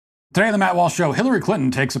Today on the Matt Walsh Show, Hillary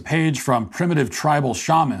Clinton takes a page from primitive tribal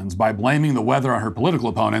shamans by blaming the weather on her political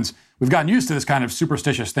opponents. We've gotten used to this kind of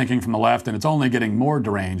superstitious thinking from the left, and it's only getting more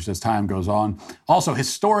deranged as time goes on. Also,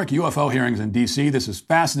 historic UFO hearings in D.C. This is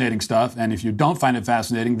fascinating stuff, and if you don't find it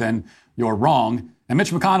fascinating, then you're wrong. And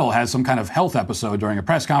Mitch McConnell has some kind of health episode during a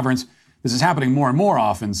press conference. This is happening more and more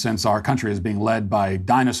often since our country is being led by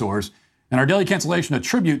dinosaurs. And our daily cancellation, a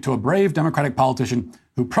tribute to a brave Democratic politician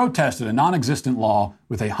who protested a non-existent law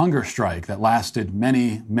with a hunger strike that lasted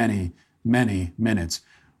many, many, many minutes.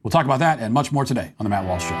 We'll talk about that and much more today on The Matt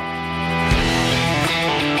Walsh Show.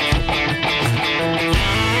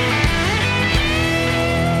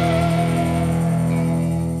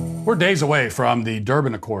 We're days away from the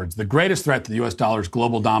Durban Accords, the greatest threat to the U.S. dollar's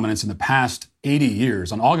global dominance in the past 80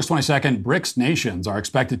 years. On August 22nd, BRICS nations are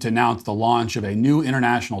expected to announce the launch of a new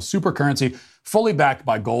international supercurrency fully backed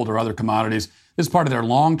by gold or other commodities. This is part of their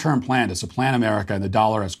long-term plan to supplant America and the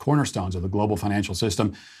dollar as cornerstones of the global financial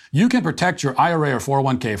system. You can protect your IRA or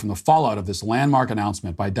 401k from the fallout of this landmark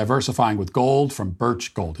announcement by diversifying with gold from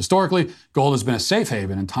Birch Gold. Historically, gold has been a safe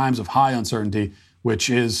haven in times of high uncertainty,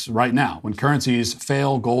 which is right now. When currencies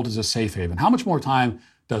fail, gold is a safe haven. How much more time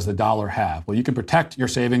does the dollar have? Well, you can protect your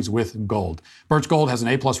savings with gold. Birch Gold has an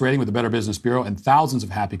A+ rating with the Better Business Bureau and thousands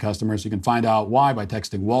of happy customers. You can find out why by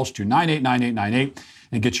texting Walsh to 989898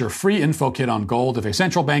 and get your free info kit on gold. If a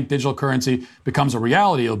central bank digital currency becomes a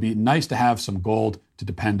reality, it'll be nice to have some gold to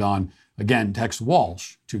depend on. Again, text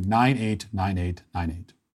Walsh to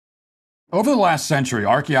 989898. Over the last century,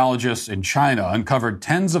 archaeologists in China uncovered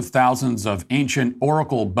tens of thousands of ancient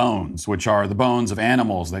oracle bones, which are the bones of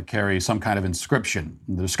animals that carry some kind of inscription.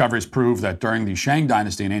 The discoveries prove that during the Shang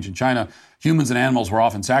dynasty in ancient China, humans and animals were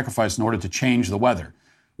often sacrificed in order to change the weather.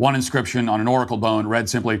 One inscription on an oracle bone read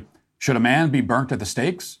simply, "Should a man be burnt at the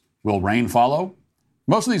stakes? Will rain follow?"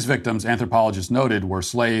 Most of these victims, anthropologists noted, were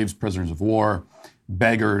slaves, prisoners of war,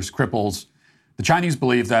 beggars, cripples. The Chinese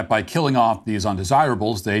believed that by killing off these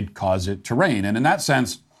undesirables, they'd cause it to rain. And in that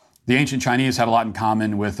sense, the ancient Chinese had a lot in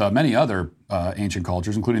common with many other ancient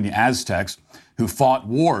cultures, including the Aztecs, who fought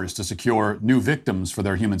wars to secure new victims for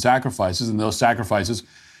their human sacrifices. And those sacrifices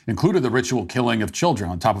included the ritual killing of children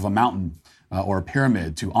on top of a mountain or a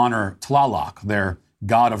pyramid to honor Tlaloc, their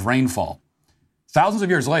god of rainfall. Thousands of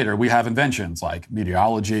years later, we have inventions like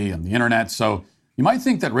meteorology and the internet. So you might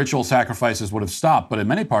think that ritual sacrifices would have stopped, but in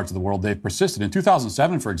many parts of the world, they've persisted. In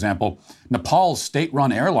 2007, for example, Nepal's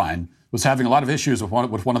state-run airline was having a lot of issues with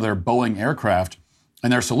one of their Boeing aircraft,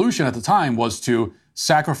 and their solution at the time was to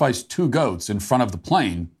sacrifice 2 goats in front of the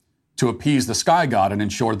plane to appease the sky god and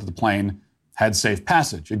ensure that the plane had safe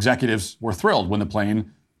passage. Executives were thrilled when the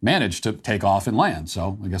plane managed to take off and land,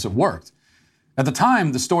 so I guess it worked. At the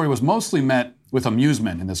time, the story was mostly met with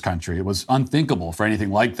amusement in this country. It was unthinkable for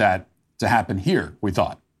anything like that to happen here, we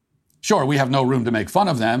thought. Sure, we have no room to make fun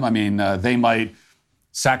of them. I mean, they might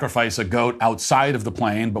sacrifice a goat outside of the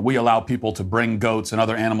plane, but we allow people to bring goats and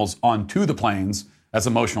other animals onto the planes as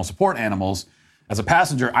emotional support animals. As a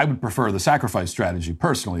passenger, I would prefer the sacrifice strategy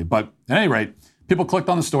personally. But at any rate, people clicked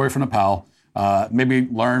on the story from Nepal, maybe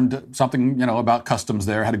learned something, about customs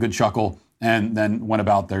there, had a good chuckle, and then went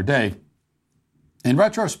about their day. In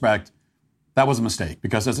retrospect, that was a mistake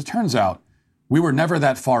because as it turns out, we were never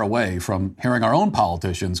that far away from hearing our own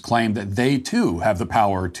politicians claim that they too have the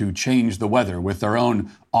power to change the weather with their own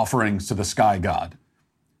offerings to the sky god.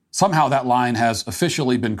 Somehow that line has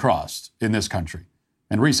officially been crossed in this country.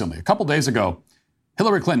 And recently, a couple days ago,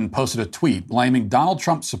 Hillary Clinton posted a tweet blaming Donald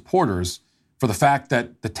Trump supporters for the fact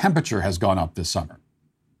that the temperature has gone up this summer.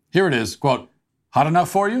 Here it is, quote, "Hot enough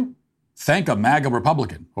for you? Thank a MAGA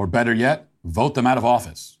Republican, or better yet, vote them out of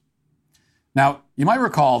office." Now, you might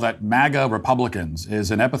recall that MAGA Republicans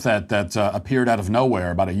is an epithet that appeared out of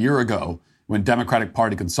nowhere about a year ago when Democratic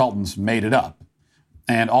Party consultants made it up.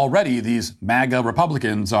 And already these MAGA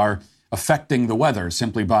Republicans are affecting the weather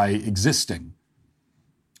simply by existing.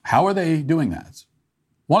 How are they doing that?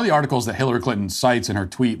 One of the articles that Hillary Clinton cites in her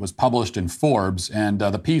tweet was published in Forbes, and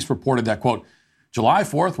the piece reported that, quote, "July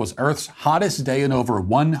 4th was Earth's hottest day in over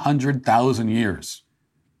 100,000 years.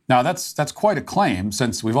 Now, that's quite a claim,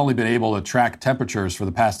 since we've only been able to track temperatures for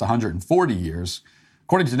the past 140 years.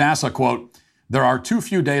 According to NASA, quote, "There are too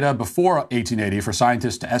few data before 1880 for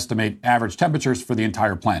scientists to estimate average temperatures for the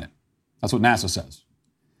entire planet." That's what NASA says.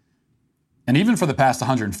 And even for the past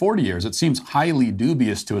 140 years, it seems highly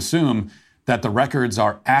dubious to assume that the records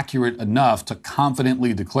are accurate enough to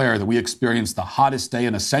confidently declare that we experienced the hottest day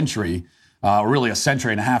in a century, or really a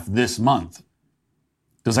century and a half this month.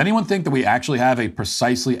 Does anyone think that we actually have a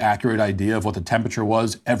precisely accurate idea of what the temperature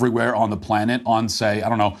was everywhere on the planet on, say,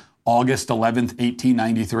 August 11th,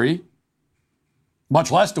 1893? Much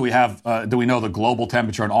less do we know the global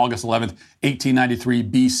temperature on August 11th, 1893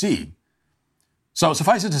 BC. So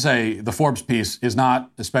suffice it to say, the Forbes piece is not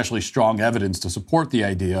especially strong evidence to support the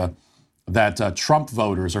idea that Trump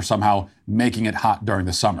voters are somehow making it hot during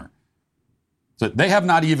the summer. So they have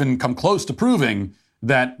not even come close to proving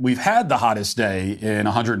that we've had the hottest day in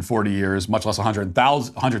 140 years, much less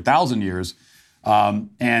 100,000 years.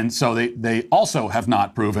 And so they also have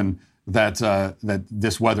not proven that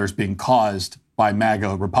this weather is being caused by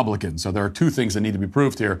MAGA Republicans. So there are two things that need to be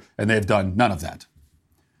proved here, and they've done none of that.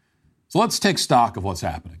 So let's take stock of what's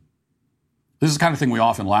happening. This is the kind of thing we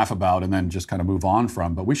often laugh about and then just kind of move on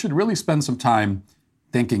from, but we should really spend some time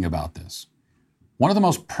thinking about this. One of the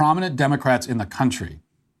most prominent Democrats in the country,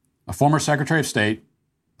 a former Secretary of State,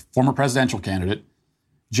 former presidential candidate,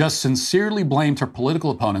 just sincerely blamed her political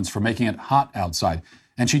opponents for making it hot outside.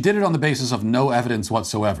 And she did it on the basis of no evidence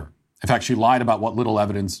whatsoever. In fact, she lied about what little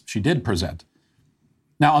evidence she did present.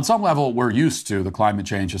 Now, on some level, we're used to the climate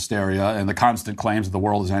change hysteria and the constant claims that the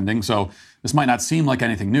world is ending, so this might not seem like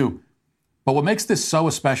anything new. But what makes this so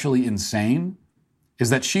especially insane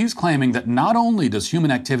is that she's claiming that not only does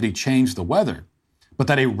human activity change the weather, but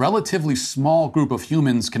that a relatively small group of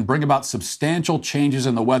humans can bring about substantial changes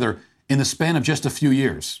in the weather in the span of just a few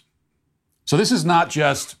years. So this is not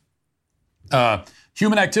just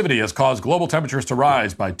human activity has caused global temperatures to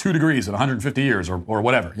rise by 2 degrees in 150 years or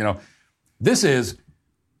whatever. This is,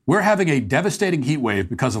 we're having a devastating heat wave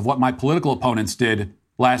because of what my political opponents did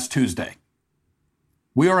last Tuesday.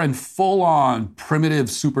 We are in full-on primitive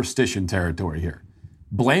superstition territory here.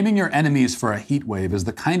 Blaming your enemies for a heat wave is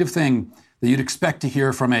the kind of thing that you'd expect to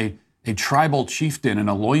hear from a tribal chieftain in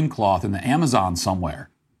a loincloth in the Amazon somewhere.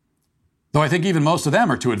 Though I think even most of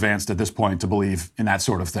them are too advanced at this point to believe in that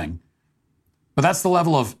sort of thing. But that's the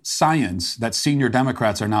level of science that senior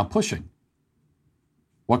Democrats are now pushing.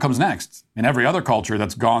 What comes next? In every other culture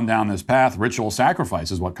that's gone down this path, ritual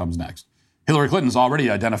sacrifice is what comes next. Hillary Clinton's already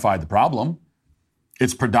identified the problem.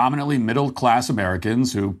 It's predominantly middle-class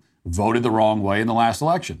Americans who voted the wrong way in the last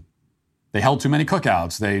election. They held too many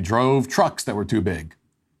cookouts. They drove trucks that were too big.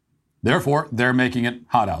 Therefore, they're making it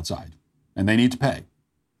hot outside, and they need to pay.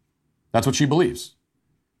 That's what she believes.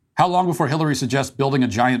 How long before Hillary suggests building a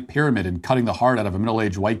giant pyramid and cutting the heart out of a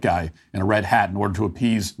middle-aged white guy in a red hat in order to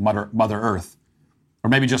appease Mother Earth? Or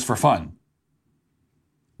maybe just for fun?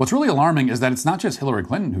 What's really alarming is that it's not just Hillary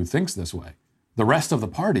Clinton who thinks this way. The rest of the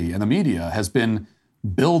party and the media has been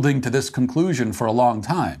building to this conclusion for a long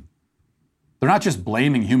time. They're not just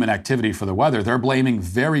blaming human activity for the weather, they're blaming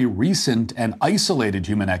very recent and isolated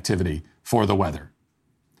human activity for the weather.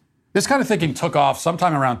 This kind of thinking took off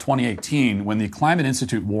sometime around 2018 when the Climate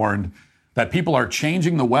Institute warned that people are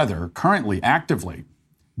changing the weather currently actively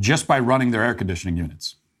just by running their air conditioning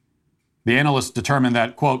units. The analysts determined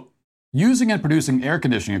that, quote, using and producing air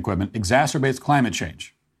conditioning equipment exacerbates climate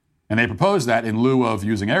change. And they proposed that in lieu of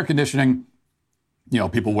using air conditioning,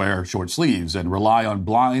 people wear short sleeves and rely on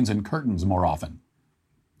blinds and curtains more often.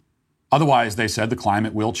 Otherwise, they said the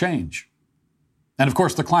climate will change. And of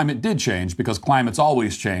course, the climate did change because climates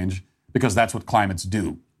always change because that's what climates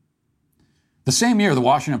do. The same year, the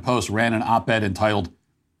Washington Post ran an op-ed entitled,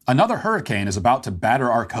 "Another hurricane is about to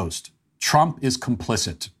batter our coast. Trump is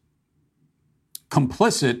complicit."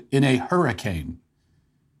 Complicit in a hurricane,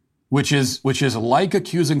 which is like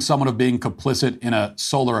accusing someone of being complicit in a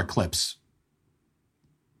solar eclipse.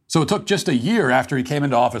 So it took just a year after he came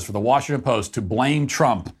into office for the Washington Post to blame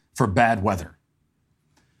Trump for bad weather.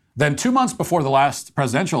 Then 2 months before the last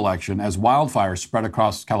presidential election, as wildfires spread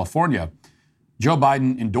across California, Joe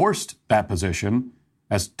Biden endorsed that position,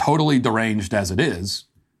 as totally deranged as it is.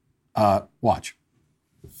 Watch.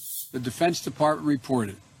 The Defense Department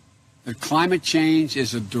reported that climate change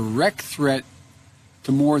is a direct threat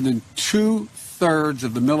to more than 2/3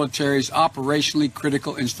 of the military's operationally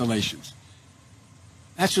critical installations.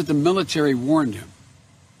 That's what the military warned him.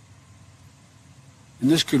 And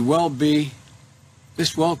this could well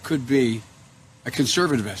could be a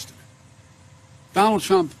conservative estimate. Donald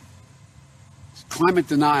Trump's climate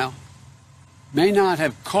denial may not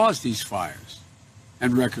have caused these fires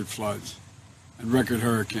and record floods and record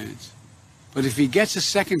hurricanes. But if he gets a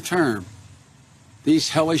second term, these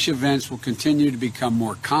hellish events will continue to become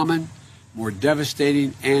more common, more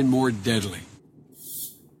devastating, and more deadly.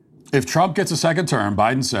 If Trump gets a second term,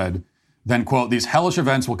 Biden said, then, quote, these hellish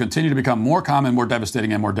events will continue to become more common, more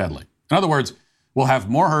devastating, and more deadly. In other words, we'll have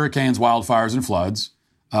more hurricanes, wildfires, and floods,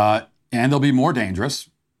 and they'll be more dangerous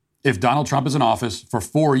if Donald Trump is in office for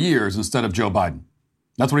 4 years instead of Joe Biden.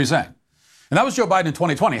 That's what he's saying. And that was Joe Biden in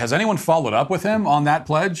 2020. Has anyone followed up with him on that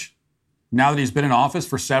pledge now that he's been in office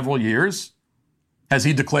for several years? Has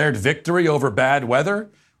he declared victory over bad weather?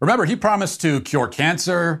 Remember, he promised to cure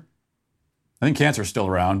cancer. I think cancer's still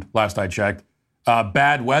around, last I checked.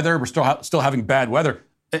 Bad weather, we're still having bad weather.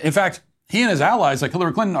 In fact, he and his allies, like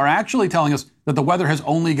Hillary Clinton, are actually telling us that the weather has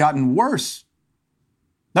only gotten worse.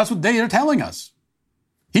 That's what they are telling us.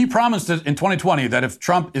 He promised in 2020 that if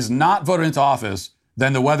Trump is not voted into office,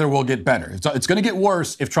 then the weather will get better. It's going to get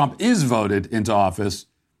worse if Trump is voted into office,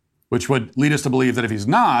 which would lead us to believe that if he's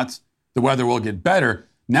not, the weather will get better.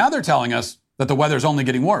 Now they're telling us that the weather is only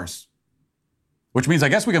getting worse, which means I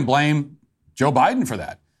guess we can blame Joe Biden for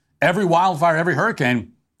that. Every wildfire, every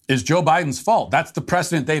hurricane is Joe Biden's fault. That's the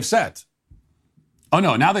precedent they've set. Oh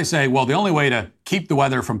no, now they say, well, the only way to keep the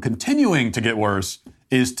weather from continuing to get worse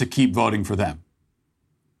is to keep voting for them.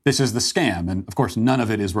 This is the scam, and of course, none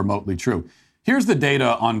of it is remotely true. Here's the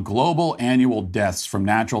data on global annual deaths from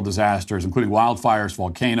natural disasters, including wildfires,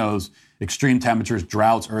 volcanoes, extreme temperatures,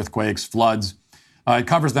 droughts, earthquakes, floods. It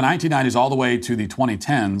covers the 1990s all the way to the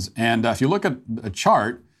 2010s. And if you look at a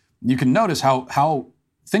chart, you can notice how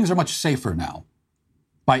things are much safer now,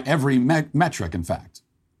 by every metric, in fact.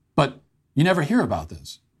 But you never hear about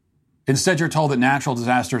this. Instead, you're told that natural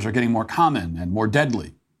disasters are getting more common and more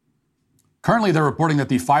deadly. Currently, they're reporting that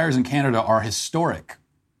the fires in Canada are historic.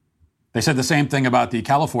 They said the same thing about the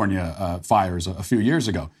California fires a few years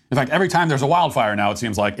ago. In fact, every time there's a wildfire now, it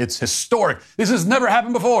seems like it's historic. This has never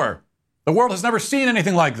happened before. The world has never seen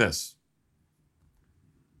anything like this.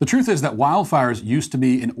 The truth is that wildfires used to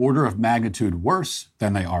be an order of magnitude worse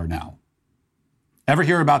than they are now. Ever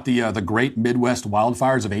hear about the Great Midwest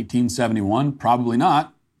Wildfires of 1871? Probably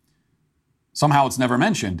not. Somehow it's never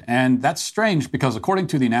mentioned. And that's strange because according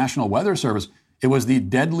to the National Weather Service, it was the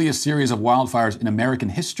deadliest series of wildfires in American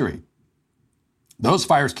history. Those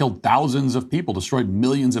fires killed thousands of people, destroyed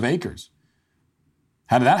millions of acres.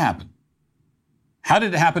 How did that happen? How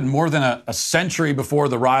did it happen more than a century before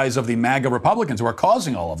the rise of the MAGA Republicans who are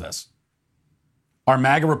causing all of this? Are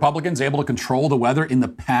MAGA Republicans able to control the weather in the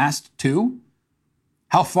past, too?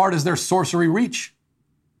 How far does their sorcery reach?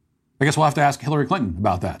 I guess we'll have to ask Hillary Clinton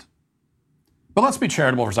about that. But let's be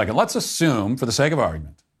charitable for a second. Let's assume, for the sake of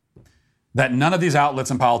argument, that none of these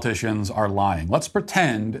outlets and politicians are lying. Let's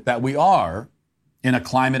pretend that we are in a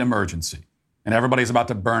climate emergency and everybody's about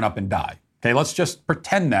to burn up and die. Okay, let's just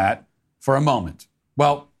pretend that for a moment.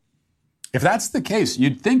 Well, if that's the case,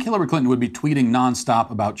 you'd think Hillary Clinton would be tweeting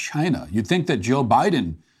nonstop about China. You'd think that Joe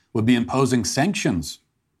Biden would be imposing sanctions.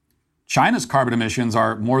 China's carbon emissions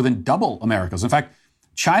are more than double America's. In fact,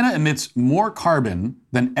 China emits more carbon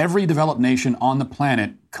than every developed nation on the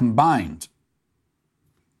planet combined.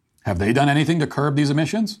 Have they done anything to curb these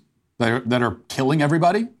emissions that are killing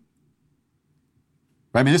everybody?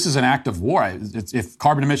 I mean, this is an act of war. If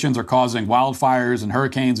carbon emissions are causing wildfires and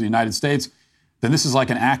hurricanes in the United States, then this is like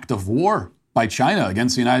an act of war by China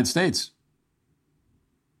against the United States.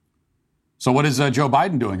 So what is Joe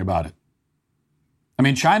Biden doing about it? I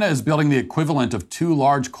mean, China is building the equivalent of 2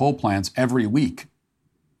 large coal plants every week.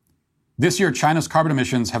 This year, China's carbon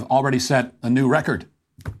emissions have already set a new record.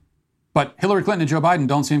 But Hillary Clinton and Joe Biden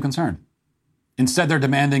don't seem concerned. Instead, they're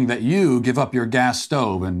demanding that you give up your gas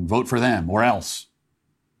stove and vote for them, or else.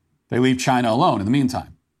 They leave China alone in the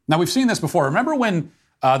meantime. Now, we've seen this before. Remember when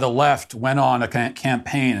the left went on a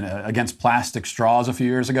campaign against plastic straws a few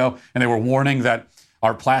years ago, and they were warning that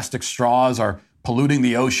our plastic straws are polluting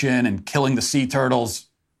the ocean and killing the sea turtles?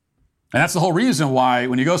 And that's the whole reason why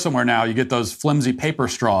when you go somewhere now, you get those flimsy paper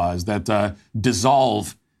straws that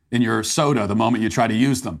dissolve in your soda the moment you try to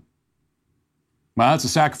use them. Well, that's a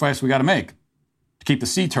sacrifice we got to make to keep the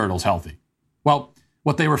sea turtles healthy. Well,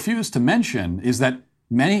 what they refuse to mention is that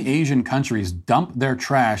many Asian countries dump their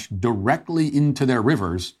trash directly into their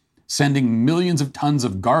rivers, sending millions of tons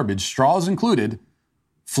of garbage, straws included,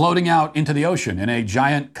 floating out into the ocean in a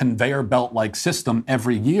giant conveyor belt-like system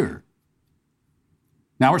every year.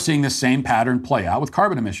 Now we're seeing this same pattern play out with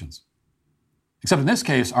carbon emissions. Except in this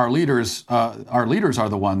case, our leaders are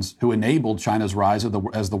the ones who enabled China's rise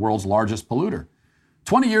as the world's largest polluter.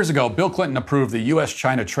 20 years ago, Bill Clinton approved the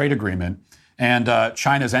U.S.-China trade agreement and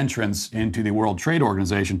China's entrance into the World Trade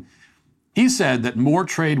Organization. He said that more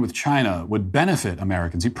trade with China would benefit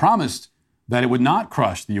Americans. He promised that it would not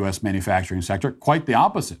crush the U.S. manufacturing sector, quite the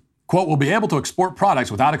opposite. Quote, we'll be able to export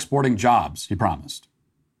products without exporting jobs, he promised.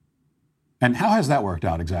 And how has that worked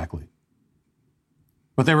out exactly?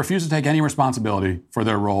 But they refuse to take any responsibility for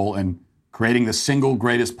their role in creating the single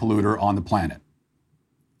greatest polluter on the planet.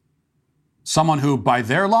 Someone who, by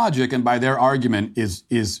their logic and by their argument,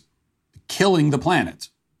 is killing the planet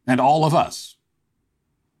and all of us.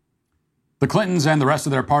 The Clintons and the rest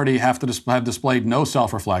of their party have displayed no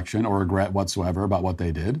self-reflection or regret whatsoever about what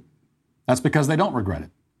they did. That's because they don't regret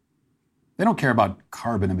it. They don't care about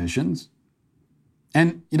carbon emissions.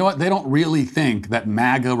 And you know what? They don't really think that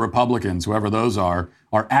MAGA Republicans, whoever those are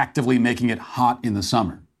actively making it hot in the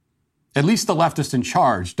summer. At least the leftists in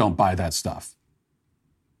charge don't buy that stuff.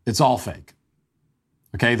 It's all fake.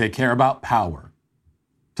 Okay? They care about power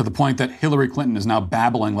to the point that Hillary Clinton is now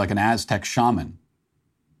babbling like an Aztec shaman.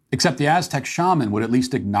 Except the Aztec shaman would at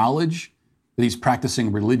least acknowledge that he's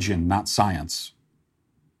practicing religion, not science.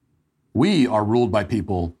 We are ruled by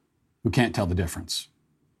people who can't tell the difference.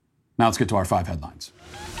 Now let's get to our 5 headlines.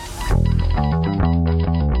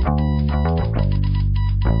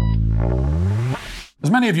 As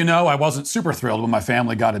many of you know, I wasn't super thrilled when my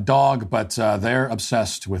family got a dog, but they're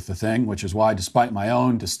obsessed with the thing, which is why, despite my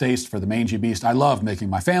own distaste for the mangy beast, I love making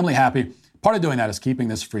my family happy. Part of doing that is keeping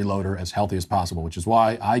this freeloader as healthy as possible, which is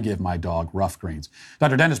why I give my dog Rough Greens.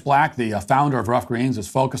 Dr. Dennis Black, the founder of Rough Greens, is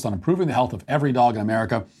focused on improving the health of every dog in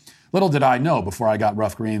America. Little did I know before I got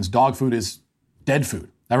Rough Greens, dog food is dead food.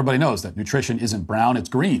 Everybody knows that nutrition isn't brown, it's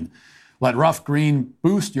green. Let Rough Green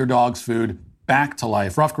boost your dog's food back to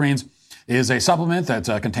life. Rough Greens is a supplement that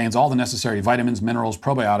contains all the necessary vitamins, minerals,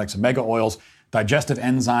 probiotics, omega oils, digestive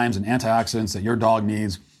enzymes, and antioxidants that your dog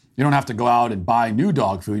needs. You don't have to go out and buy new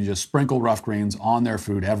dog food. You just sprinkle Rough Greens on their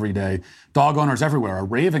food every day. Dog owners everywhere are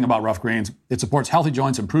raving about Rough Greens. It supports healthy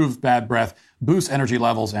joints, improves bad breath, boosts energy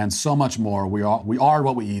levels, and so much more. We are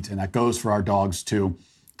what we eat, and that goes for our dogs too.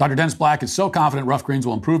 Dr. Dennis Black is so confident Rough Greens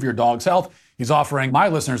will improve your dog's health. He's offering my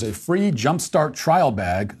listeners a free Jumpstart trial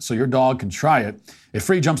bag so your dog can try it. A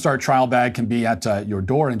free Jumpstart trial bag can be at your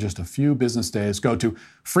door in just a few business days. Go to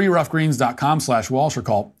freeroughgreens.com/Walsh or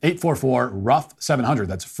call 844-ROUGH-700.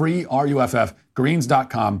 That's free, RUFF,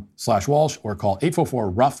 greens.com/Walsh or call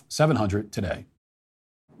 844-ROUGH-700 today.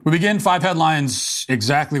 We begin 5 headlines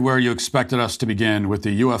exactly where you expected us to begin, with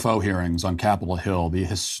the UFO hearings on Capitol Hill. The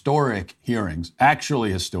historic hearings,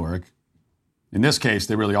 actually historic. In this case,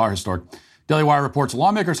 they really are historic. Daily Wire reports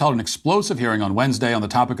lawmakers held an explosive hearing on Wednesday on the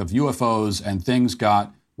topic of UFOs, and things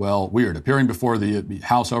got, well, weird. Appearing before the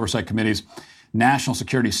House Oversight Committee's National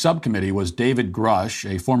Security Subcommittee was David Grush,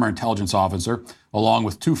 a former intelligence officer, along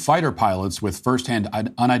with 2 fighter pilots with firsthand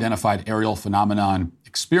unidentified aerial phenomenon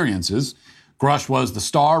experiences. Grush was the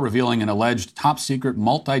star, revealing an alleged top-secret,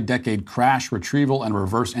 multi-decade crash retrieval and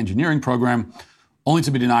reverse engineering program, only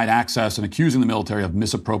to be denied access and accusing the military of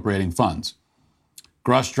misappropriating funds.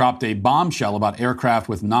 Grush dropped a bombshell about aircraft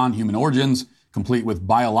with non-human origins, complete with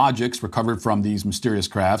biologics recovered from these mysterious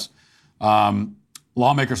crafts.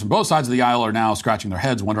 Lawmakers from both sides of the aisle are now scratching their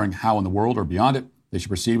heads, wondering how in the world or beyond it they should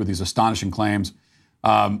proceed with these astonishing claims.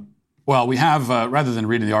 Well, we have, rather than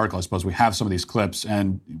reading the article, I suppose we have some of these clips.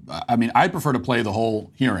 And I mean, I prefer to play the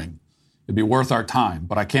whole hearing. It'd be worth our time,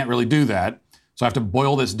 but I can't really do that. So I have to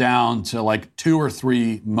boil this down to like 2 or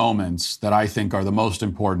 3 moments that I think are the most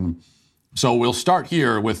important. So we'll start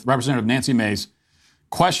here with Representative Nancy Mace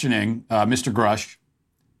questioning Mr. Grush.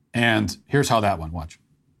 And here's how that went. Watch.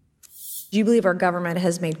 Do you believe our government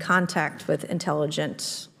has made contact with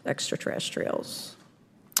intelligent extraterrestrials?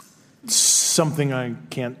 Something I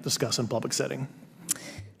can't discuss in public setting.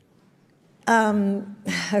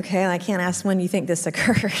 Okay, I can't ask when you think this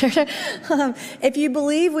occurred. If you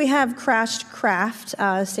believe we have crashed craft,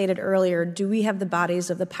 stated earlier, do we have the bodies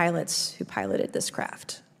of the pilots who piloted this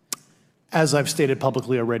craft? As I've stated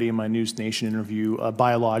publicly already in my News Nation interview,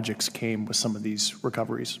 biologics came with some of these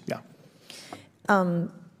recoveries, yeah.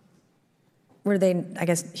 Were they, I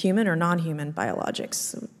guess, human or non-human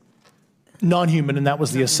biologics? Non-human, and that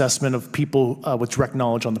was the assessment of people with direct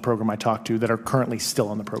knowledge on the program I talked to that are currently still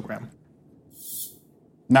on the program.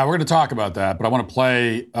 Now, we're going to talk about that, but I want to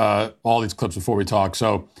play all these clips before we talk.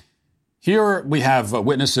 So here we have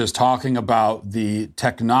witnesses talking about the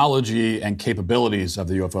technology and capabilities of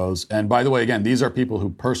the UFOs. And by the way, again, these are people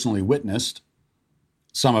who personally witnessed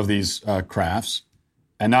some of these crafts.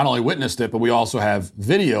 And not only witnessed it, but we also have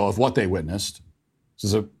video of what they witnessed. This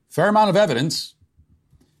is a fair amount of evidence.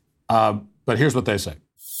 But here's what they say.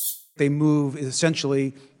 They move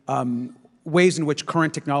essentially ways in which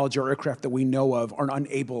current technology or aircraft that we know of are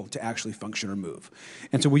unable to actually function or move.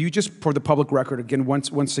 And so will you just, for the public record, again,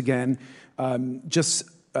 once again, just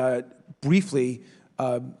briefly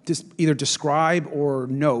just either describe or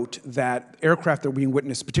note that aircraft that are being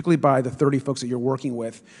witnessed, particularly by the 30 folks that you're working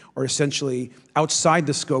with, are essentially outside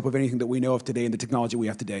the scope of anything that we know of today and the technology we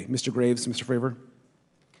have today. Mr. Graves, Mr. Fravor?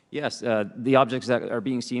 Yes, the objects that are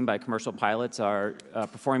being seen by commercial pilots are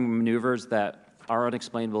performing maneuvers that are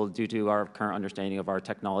unexplainable due to our current understanding of our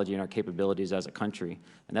technology and our capabilities as a country,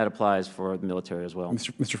 and that applies for the military as well.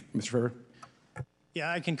 Mr. Fravor? Yeah,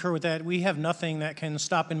 I concur with that. We have nothing that can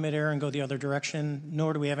stop in midair and go the other direction,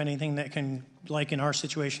 nor do we have anything that can, like in our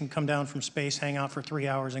situation, come down from space, hang out for 3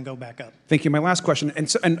 hours, and go back up. Thank you. My last question, and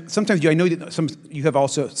sometimes I know that you have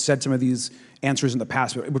also said some of these answers in the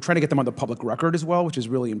past, but we're trying to get them on the public record as well, which is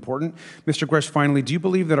really important. Mr. Grish, finally, do you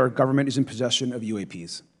believe that our government is in possession of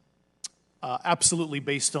UAPs? Absolutely,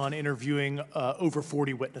 based on interviewing over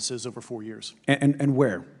 40 witnesses over 4 years. And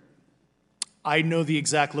where? I know the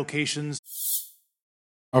exact locations.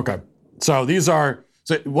 Okay. So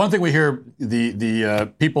one thing we hear,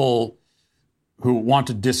 the people who want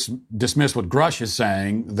to dismiss what Grush is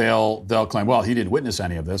saying, they'll claim, well, he didn't witness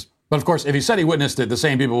any of this. But of course, if he said he witnessed it, the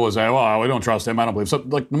same people will say, well, we don't trust him, I don't believe. So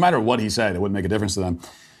like, no matter what he said, it wouldn't make a difference to them.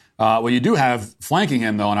 What you do have flanking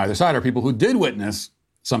him, though, on either side are people who did witness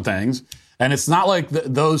some things. And it's not like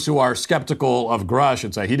those who are skeptical of Grush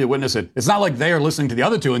and say he did witness it. It's not like they are listening to the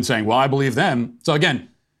other two and saying, well, I believe them. So again,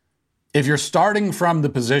 if you're starting from the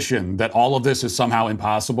position that all of this is somehow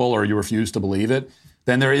impossible or you refuse to believe it,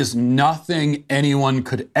 then there is nothing anyone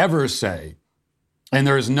could ever say, and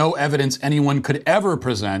there is no evidence anyone could ever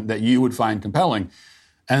present that you would find compelling.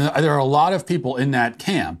 And there are a lot of people in that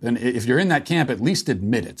camp. And if you're in that camp, at least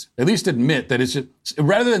admit it. At least admit that it's just,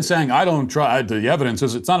 rather than saying, I don't try, the evidence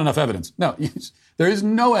is, it's not enough evidence. No, there is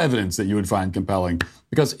no evidence that you would find compelling.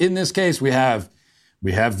 Because in this case, we have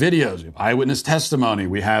videos, we have eyewitness testimony,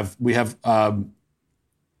 and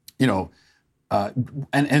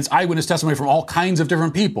it's eyewitness testimony from all kinds of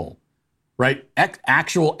different people, right?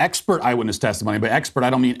 Actual expert eyewitness testimony. By expert, I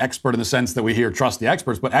don't mean expert in the sense that we hear trust the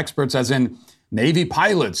experts, but experts as in Navy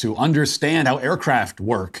pilots who understand how aircraft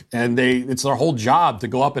work. And it's their whole job to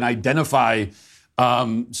go up and identify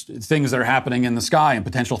things that are happening in the sky and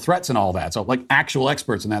potential threats and all that. So like actual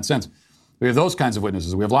experts in that sense. We have those kinds of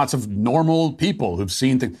witnesses. We have lots of normal people who've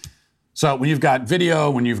seen things. So when you've got video,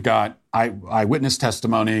 when you've got eyewitness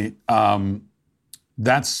testimony,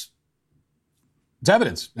 it's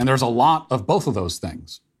evidence. And there's a lot of both of those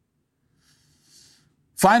things.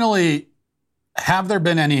 Finally, have there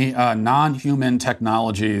been any non-human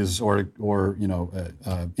technologies or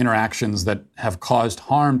interactions that have caused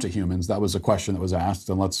harm to humans? That was a question that was asked,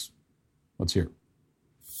 and let's hear.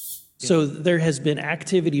 So there has been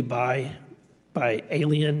activity by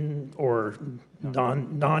alien or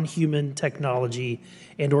non-human technology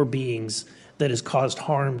and or beings that has caused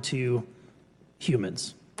harm to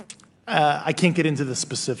humans. I can't get into the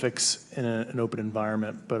specifics in an open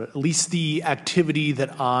environment, but at least the activity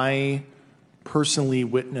that I personally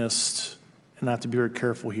witnessed, and I have to be very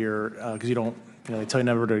careful here because they tell you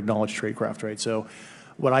never to acknowledge tradecraft, right? So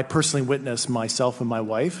what I personally witnessed myself and my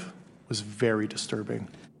wife was very disturbing.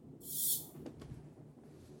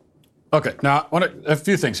 Okay, now a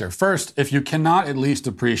few things here. First, if you cannot at least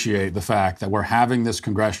appreciate the fact that we're having this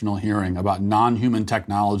congressional hearing about non-human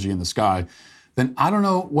technology in the sky, then I don't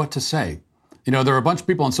know what to say. There were a bunch of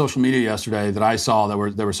people on social media yesterday that I saw that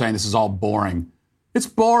were saying this is all boring. It's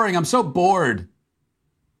boring. I'm so bored.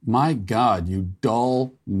 My God, you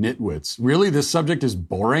dull nitwits. Really, this subject is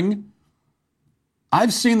boring?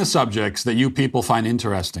 I've seen the subjects that you people find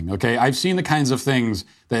interesting, okay? I've seen the kinds of things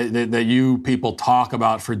that you people talk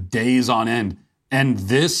about for days on end. And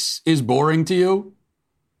this is boring to you?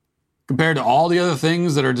 Compared to all the other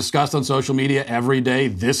things that are discussed on social media every day,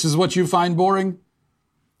 this is what you find boring?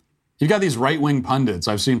 You've got these right-wing pundits,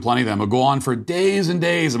 I've seen plenty of them, who go on for days and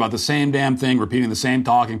days about the same damn thing, repeating the same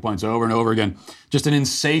talking points over and over again. Just an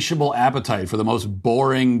insatiable appetite for the most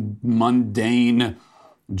boring, mundane,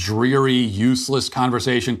 dreary, useless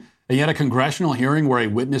conversation. And yet a congressional hearing where a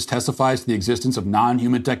witness testifies to the existence of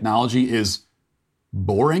non-human technology is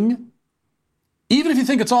boring? Even if you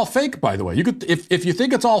think it's all fake, by the way. If you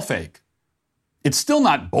think it's all fake, it's still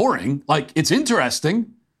not boring. Like, it's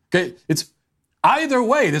interesting. Okay, either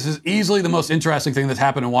way, this is easily the most interesting thing that's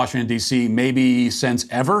happened in Washington, D.C., maybe since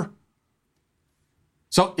ever.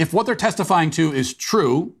 So if what they're testifying to is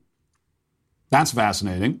true, that's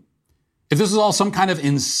fascinating. If this is all some kind of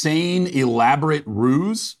insane, elaborate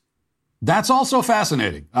ruse, that's also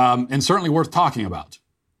fascinating and certainly worth talking about.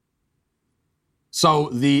 So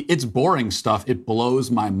it's boring stuff, it blows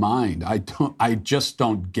my mind. I just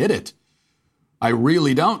don't get it. I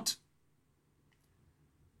really don't.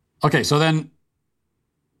 Okay, so then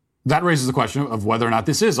that raises the question of whether or not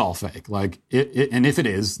this is all fake. And if it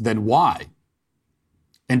is, then why?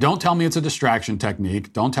 And don't tell me it's a distraction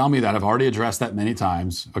technique. Don't tell me that. I've already addressed that many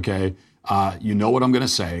times, okay? You know what I'm going to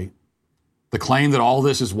say. The claim that all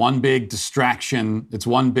this is one big distraction, it's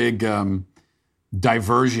one big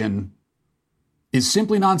diversion, is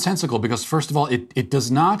simply nonsensical because, first of all, it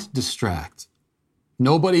does not distract.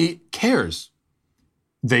 Nobody cares.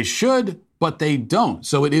 They should, but they don't.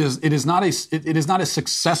 So it is not a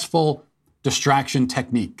successful distraction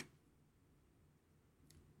technique.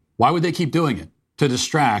 Why would they keep doing it? To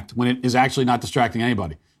distract when it is actually not distracting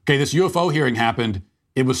anybody. Okay, this UFO hearing happened.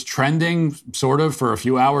 It was trending sort of for a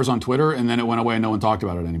few hours on Twitter, and then it went away and no one talked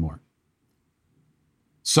about it anymore.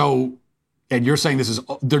 So, and you're saying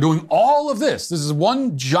they're doing all of this. This is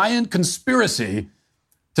one giant conspiracy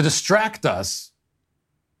to distract us.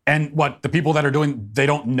 And what, the people that are doing, they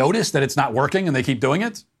don't notice that it's not working and they keep doing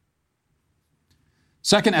it?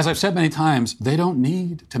 Second, as I've said many times, they don't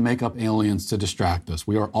need to make up aliens to distract us.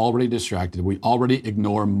 We are already distracted. We already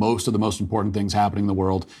ignore most of the most important things happening in the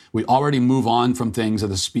world. We already move on from things at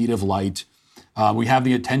the speed of light. We have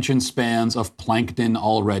the attention spans of plankton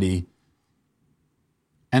already.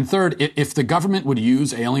 And third, if the government would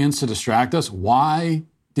use aliens to distract us, why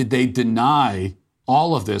did they deny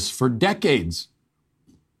all of this for decades?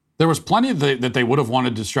 There was plenty that they would have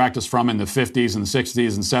wanted to distract us from in the 50s and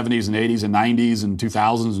 60s and 70s and 80s and 90s and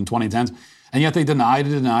 2000s and 2010s. And yet they denied.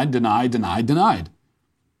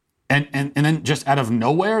 And then just out of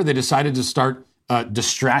nowhere, they decided to start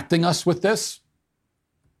distracting us with this,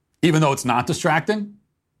 even though it's not distracting,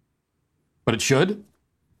 but it should.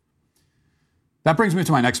 That brings me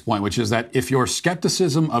to my next point, which is that if your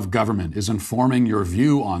skepticism of government is informing your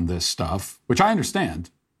view on this stuff, which I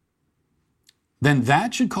understand, then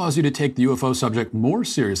that should cause you to take the UFO subject more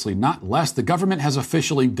seriously, not less. The government has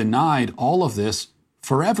officially denied all of this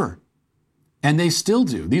forever. And they still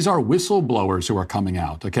do. These are whistleblowers who are coming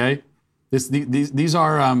out, okay? These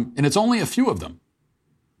are, and it's only a few of them.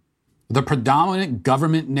 The predominant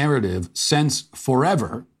government narrative since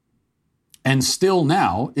forever, and still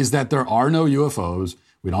now, is that there are no UFOs.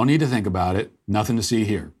 We don't need to think about it. Nothing to see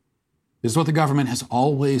here. This is what the government has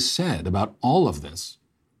always said about all of this.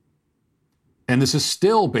 And this is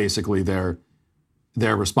still basically their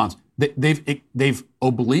response. They've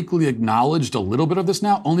obliquely acknowledged a little bit of this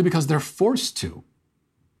now, only because they're forced to.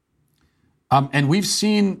 And we've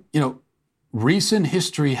seen, recent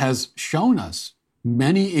history has shown us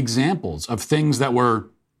many examples of things that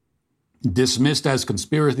were dismissed as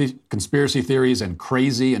conspiracy theories and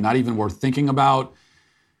crazy and not even worth thinking about.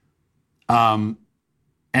 And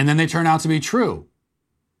then they turn out to be true.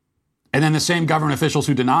 And then the same government officials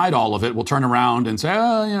who denied all of it will turn around and say,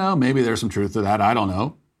 oh, maybe there's some truth to that. I don't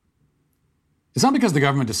know. It's not because the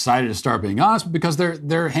government decided to start being honest, but because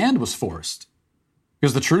their hand was forced.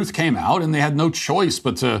 Because the truth came out and they had no choice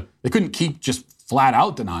but they couldn't keep just flat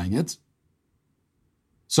out denying it.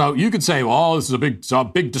 So you could say, well, this is a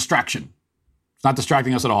big distraction. It's not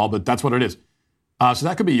distracting us at all, but that's what it is. So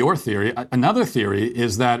that could be your theory. Another theory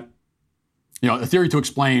is that, a theory to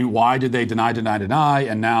explain why did they deny,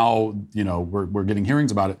 and now, we're getting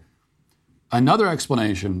hearings about it. Another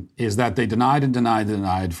explanation is that they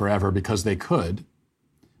denied forever because they could,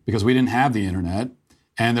 because we didn't have the internet,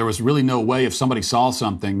 and there was really no way, if somebody saw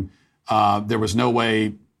something, there was no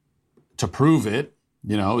way to prove it.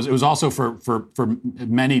 It was also for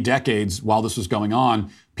many decades while this was going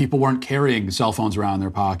on, people weren't carrying cell phones around in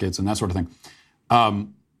their pockets and that sort of thing.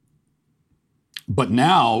 But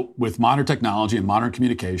now, with modern technology and modern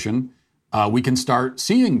communication, we can start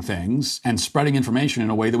seeing things and spreading information in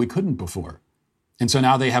a way that we couldn't before. And so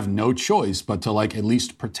now they have no choice but to at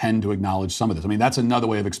least pretend to acknowledge some of this. I mean, that's another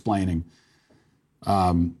way of explaining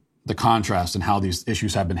the contrast in how these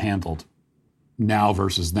issues have been handled now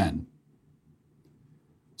versus then.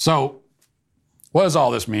 So what does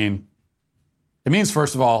all this mean? It means,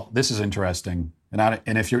 first of all, this is interesting.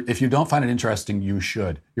 And if you don't find it interesting, you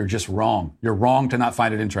should. You're just wrong. You're wrong to not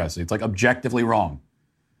find it interesting. It's objectively wrong.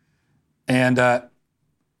 And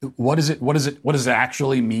what does it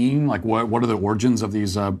actually mean? What are the origins of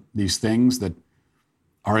these things that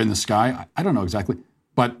are in the sky? I don't know exactly,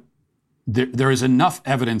 but there is enough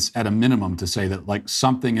evidence at a minimum to say that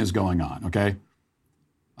something is going on. Okay,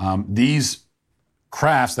 these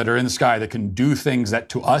crafts that are in the sky that can do things that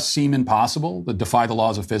to us seem impossible, that defy the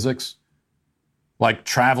laws of physics, like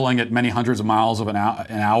traveling at many hundreds of miles of an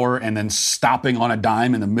hour and then stopping on a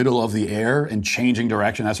dime in the middle of the air and changing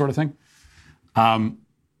direction, that sort of thing.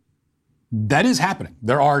 That is happening.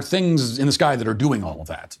 There are things in the sky that are doing all of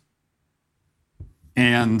that.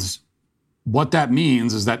 And what that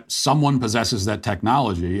means is that someone possesses that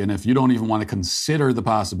technology. And if you don't even want to consider the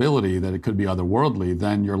possibility that it could be otherworldly,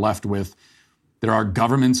 then you're left with, there are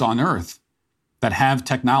governments on Earth that have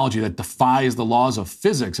technology that defies the laws of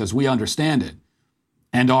physics as we understand it,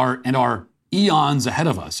 and are eons ahead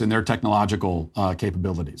of us in their technological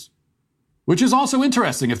capabilities, which is also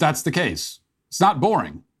interesting if that's the case. It's not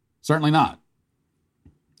boring, certainly not,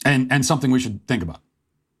 and something we should think about.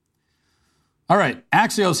 All right,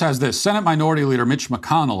 Axios has this. Senate Minority Leader Mitch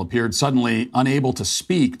McConnell appeared suddenly unable to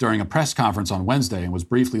speak during a press conference on Wednesday and was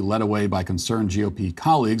briefly led away by concerned GOP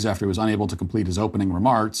colleagues after he was unable to complete his opening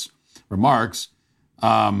remarks.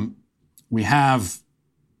 We have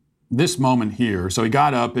this moment here. So he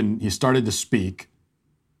got up and he started to speak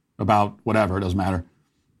about whatever, it doesn't matter.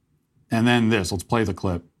 And then this, let's play the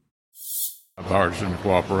clip. Bipartisan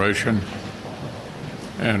cooperation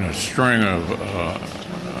and a string of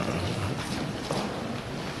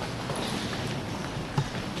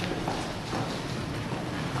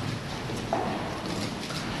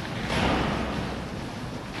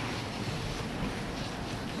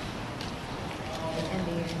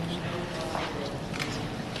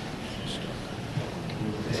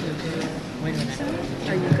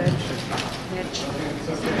Are you good, Mitch?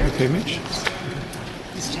 Okay, Mitch.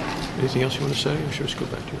 Anything else you want to say, or should we just go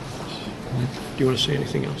back to your office? Do you want to say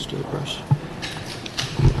anything else to the press?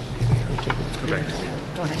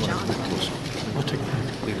 Go ahead, John. I'll take it.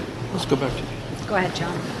 Let's go back to you. Go ahead,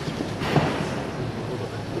 John.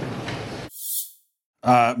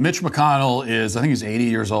 Mitch McConnell is, I think he's 80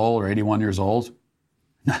 years old or 81 years old.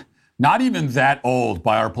 Not even that old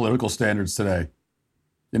by our political standards today.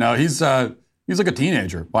 You know, he's like a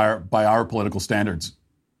teenager by our political standards.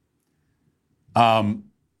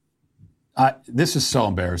 This is so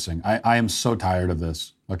embarrassing. I am so tired of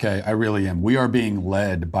this. Okay, I really am. We are being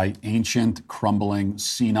led by ancient, crumbling,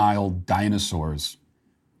 senile dinosaurs.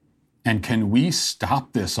 And can we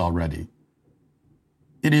stop this already?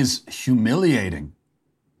 It is humiliating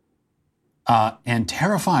and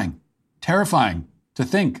terrifying to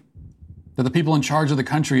think that the people in charge of the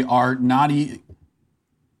country are not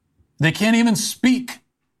they can't even speak.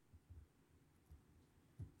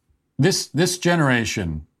 This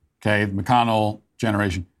generation, okay, the McConnell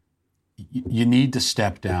generation, you need to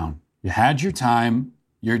step down. You had your time.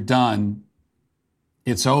 You're done.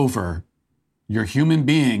 It's over. You're human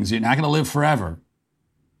beings. You're not going to live forever.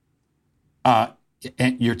 And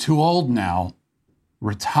you're too old now.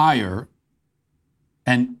 Retire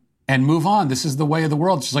and move on. This is the way of the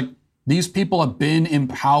world. It's just like these people have been in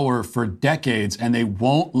power for decades and they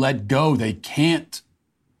won't let go. They can't.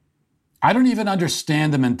 I don't even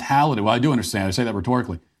understand the mentality. Well, I do understand. I say that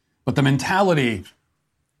rhetorically. But the mentality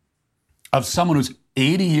of someone who's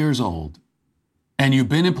 80 years old and you've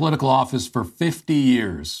been in political office for 50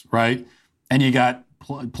 years, right? And you got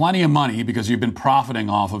plenty of money because you've been profiting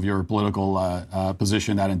off of your political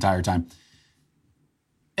position that entire time.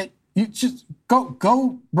 And you just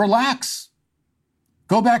go relax.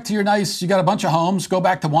 Go back to your you got a bunch of homes, go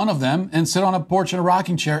back to one of them and sit on a porch in a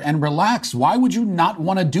rocking chair and relax. Why would you not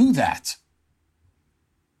want to do that?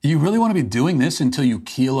 You really want to be doing this until you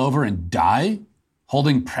keel over and die?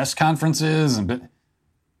 Holding press conferences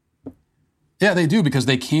yeah, they do, because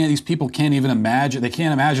these people can't even imagine, they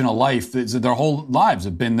can't imagine a life. Their whole lives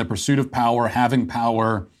have been the pursuit of power, having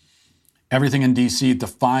power. Everything in D.C.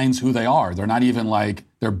 defines who they are. They're not even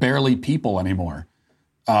they're barely people anymore.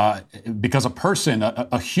 Because a person,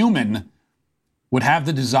 a human, would have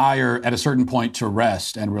the desire at a certain point to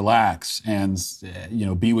rest and relax and,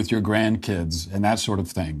 be with your grandkids and that sort of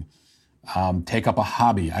thing. Take up a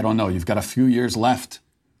hobby. I don't know. You've got a few years left.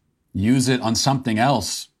 Use it on something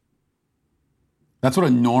else. That's what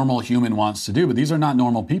a normal human wants to do. But these are not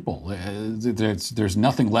normal people. There's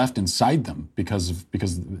nothing left inside them because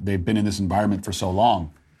they've been in this environment for so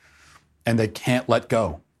long. And they can't let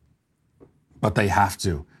go. But they have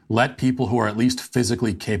to. Let people who are at least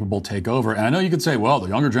physically capable take over. And I know you could say, well, the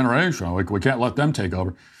younger generation, we can't let them take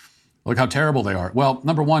over. Look how terrible they are. Well,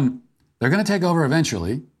 number one, they're going to take over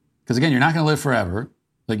eventually. Because again, you're not going to live forever.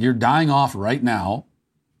 You're dying off right now.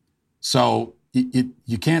 So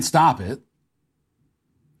you can't stop it.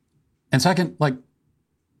 And second,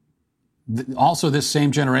 also this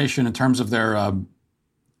same generation in terms of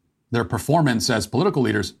their performance as political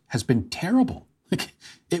leaders has been terrible.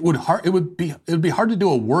 It would be hard to do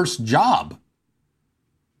a worse job.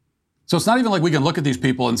 So it's not even like we can look at these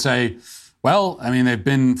people and say, well, I mean, they've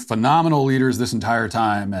been phenomenal leaders this entire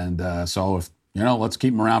time. And so if, let's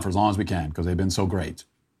keep them around for as long as we can because they've been so great.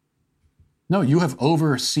 No, you have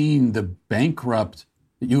overseen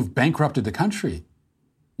you've bankrupted the country.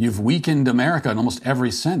 You've weakened America in almost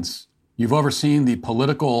every sense. You've overseen the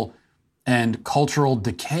political and cultural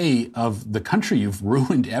decay of the country. You've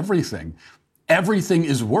ruined everything. Everything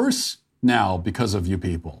is worse now because of you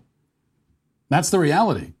people. That's the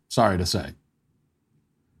reality, sorry to say.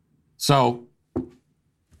 So,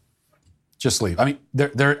 just leave. I mean,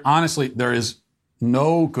 honestly, there is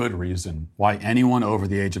no good reason why anyone over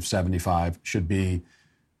the age of 75 should be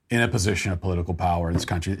in a position of political power in this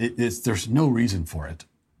country. There's no reason for it.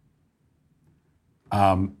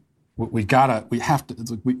 we have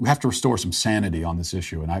to restore some sanity on this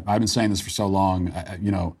issue. And I've been saying this for so long.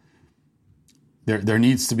 There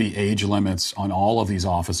needs to be age limits on all of these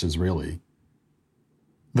offices, really.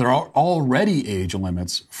 There are already age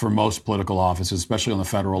limits for most political offices, especially on the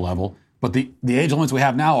federal level. But the age limits we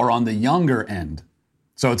have now are on the younger end.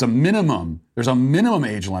 So it's a minimum. There's a minimum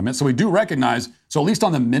age limit. So we do recognize, so at least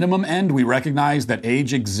on the minimum end, we recognize that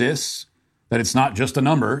age exists, that it's not just a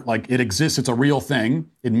number. Like, it exists. It's a real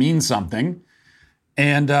thing. It means something.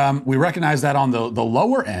 And we recognize that on the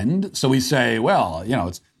lower end. So we say, well,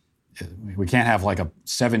 we can't have like a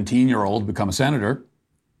 17-year-old become a senator.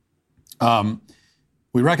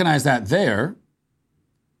 We recognize that there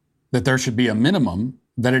should be a minimum,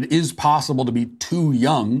 that it is possible to be too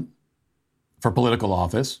young for political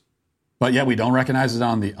office, but yet we don't recognize it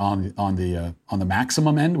on the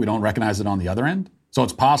maximum end. We don't recognize it on the other end. So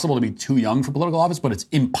it's possible to be too young for political office, but it's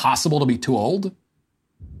impossible to be too old.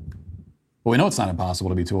 Well, we know it's not impossible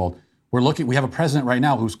to be too old. We have a president right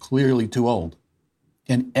now who's clearly too old,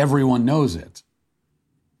 and everyone knows it.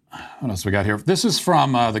 What else we got here? This is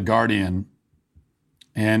from The Guardian,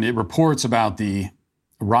 and it reports about the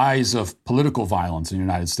rise of political violence in the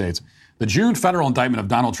United States. The June federal indictment of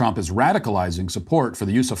Donald Trump is radicalizing support for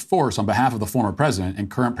the use of force on behalf of the former president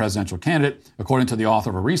and current presidential candidate, according to the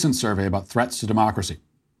author of a recent survey about threats to democracy.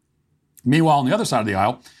 Meanwhile, on the other side of the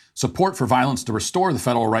aisle, support for violence to restore the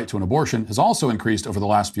federal right to an abortion has also increased over the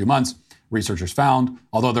last few months, researchers found,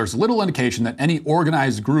 although there's little indication that any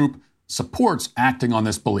organized group supports acting on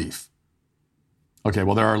this belief. Okay,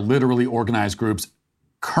 well, there are literally organized groups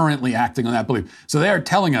currently acting on that belief. So they are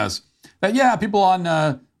telling us that, yeah, people on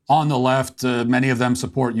the left, many of them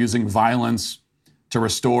support using violence to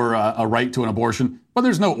restore a right to an abortion, but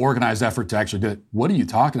there's no organized effort to actually do it. What are you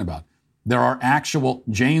talking about? There are actual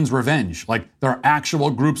Jane's Revenge. Like, there are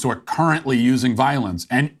actual groups who are currently using violence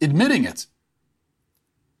and admitting it.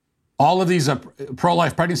 All of these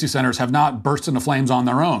pro-life pregnancy centers have not burst into flames on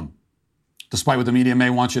their own, despite what the media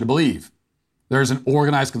may want you to believe. There's an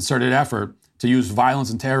organized, concerted effort to use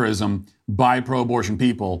violence and terrorism by pro-abortion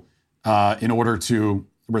people in order to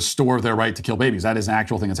restore their right to kill babies. That is an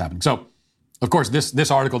actual thing that's happening. So, of course,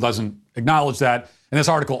 this article doesn't acknowledge that. And this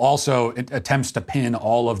article also attempts to pin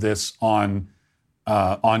all of this on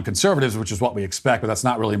conservatives, which is what we expect, but that's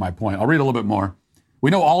not really my point. I'll read a little bit more.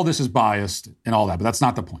 We know all this is biased and all that, but that's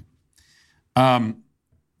not the point.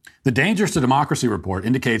 The Dangers to Democracy report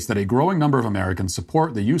indicates that a growing number of Americans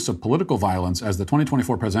support the use of political violence as the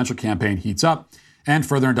 2024 presidential campaign heats up, and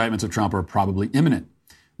further indictments of Trump are probably imminent.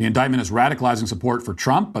 The indictment is radicalizing support for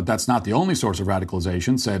Trump, but that's not the only source of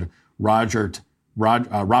radicalization, said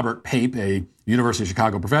Robert Pape, a University of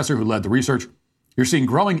Chicago professor who led the research. You're seeing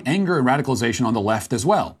growing anger and radicalization on the left as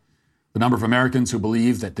well. The number of Americans who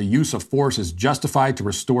believe that the use of force is justified to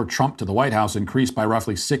restore Trump to the White House increased by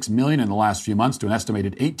roughly 6 million in the last few months to an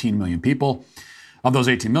estimated 18 million people. Of those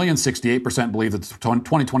 18 million, 68% believe that the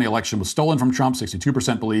 2020 election was stolen from Trump.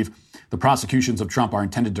 62% believe the prosecutions of Trump are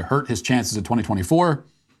intended to hurt his chances in 2024.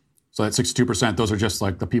 So that 62%, those are just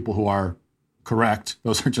like the people who are correct.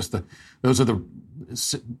 Those are the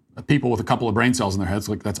people with a couple of brain cells in their heads.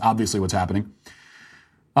 Like, that's obviously what's happening.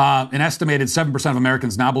 An estimated 7% of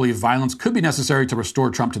Americans now believe violence could be necessary to restore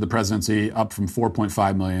Trump to the presidency, up from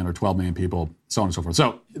 4.5 million or 12 million people, so on and so forth.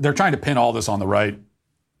 So they're trying to pin all this on the right,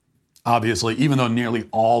 obviously, even though nearly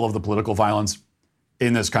all of the political violence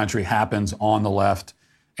in this country happens on the left.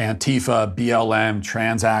 Antifa, BLM,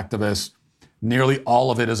 trans activists, nearly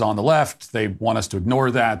all of it is on the left. They want us to ignore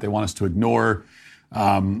that. They want us to ignore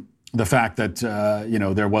the fact that,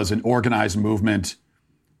 there was an organized movement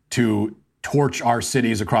to torch our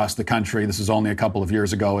cities across the country. This is only a couple of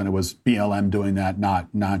years ago, and it was BLM doing that, not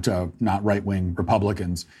right-wing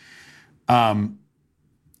Republicans. But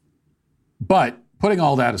putting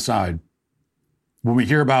all that aside, when we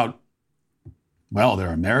hear about, well, there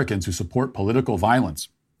are Americans who support political violence,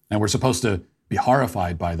 and we're supposed to be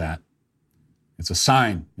horrified by that. It's a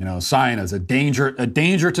sign, a sign as a danger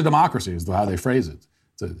to democracy is how they phrase it.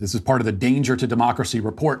 This is part of the Danger to Democracy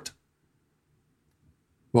report.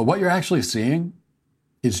 Well, what you're actually seeing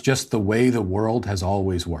is just the way the world has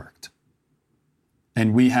always worked.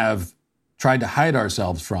 And we have tried to hide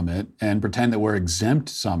ourselves from it and pretend that we're exempt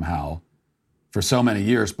somehow for so many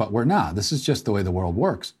years, but we're not. This is just the way the world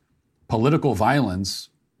works. Political violence,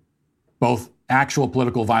 both actual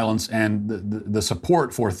political violence and the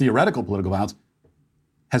support for theoretical political violence,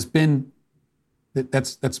 that's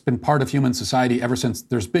been part of human society ever since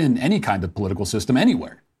there's been any kind of political system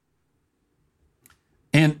anywhere.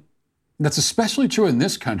 And that's especially true in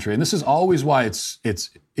this country. And this is always why it's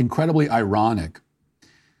incredibly ironic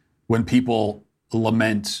when people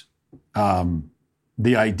lament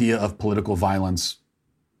the idea of political violence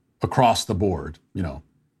across the board,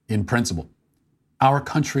 in principle. Our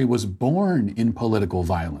country was born in political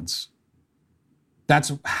violence.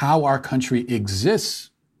 That's how our country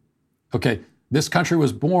exists. Okay, this country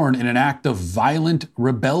was born in an act of violent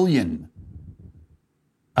rebellion.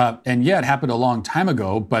 And yeah, it happened a long time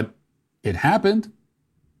ago, but it happened.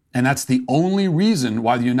 And that's the only reason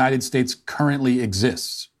why the United States currently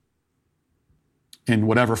exists in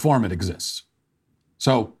whatever form it exists.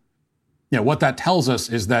 So, what that tells us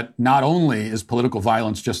is that not only is political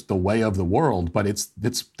violence just the way of the world, but it's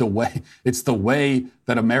the way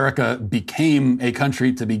that America became a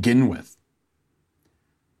country to begin with.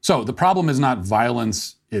 So the problem is not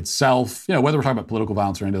violence itself, whether we're talking about political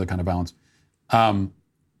violence or any other kind of violence.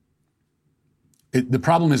 The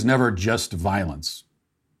problem is never just violence.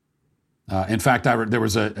 In fact, there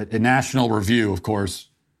was a National Review, of course,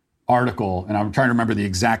 article, and I'm trying to remember the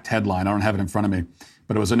exact headline. I don't have it in front of me,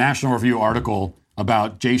 but it was a National Review article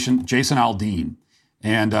about Jason Aldean,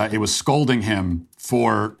 and it was scolding him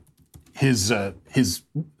for his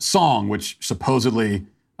song, which supposedly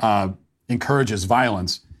encourages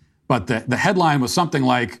violence. But the headline was something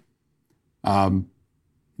like, Jason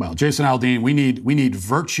Aldean, we need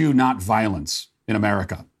virtue, not violence in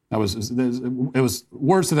America. It was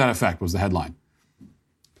words to that effect was the headline.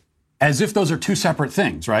 As if those are two separate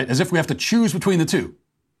things, right? As if we have to choose between the two.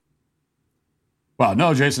 Well,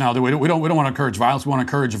 no, Jason Aldean, we don't want to encourage violence. We want to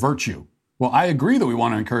encourage virtue. Well, I agree that we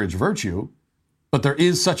want to encourage virtue, but there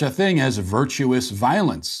is such a thing as virtuous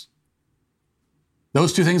violence.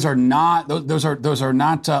 Those two things are not, those are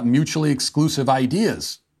not mutually exclusive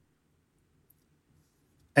ideas.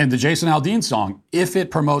 And the Jason Aldean song, if it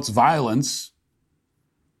promotes violence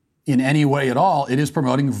in any way at all, it is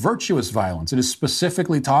promoting virtuous violence. It is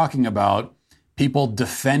specifically talking about people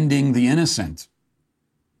defending the innocent.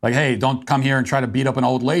 Like, hey, don't come here and try to beat up an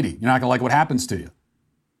old lady. You're not going to like what happens to you.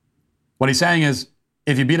 What he's saying is,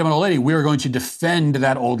 if you beat up an old lady, we're going to defend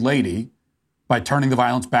that old lady by turning the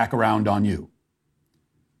violence back around on you.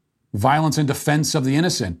 Violence in defense of the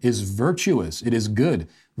innocent is virtuous. It is good.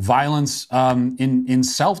 Violence in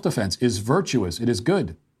self-defense is virtuous. It is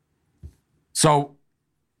good. So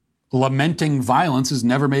lamenting violence has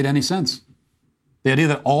never made any sense. The idea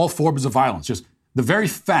that all forms of violence, just the very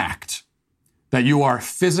fact that you are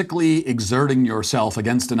physically exerting yourself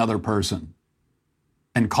against another person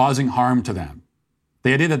and causing harm to them,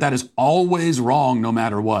 the idea that that is always wrong no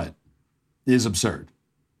matter what is absurd.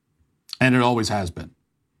 And it always has been.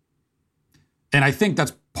 And I think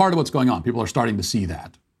that's part of what's going on. People are starting to see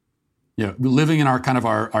that. Living in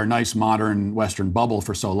our nice modern Western bubble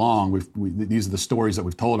for so long, these are the stories that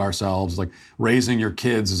we've told ourselves, like raising your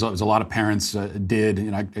kids, as a lot of parents did,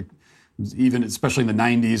 even especially in the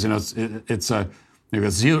 90s,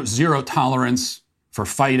 it's zero tolerance for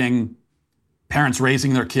fighting. Parents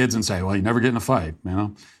raising their kids and say, well, you never get in a fight.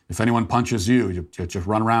 If anyone punches you, you just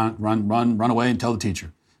run away and tell the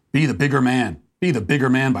teacher. Be the bigger man. Be the bigger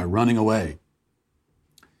man by running away.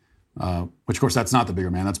 Which, of course, that's not the bigger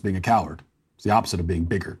man. That's being a coward. It's the opposite of being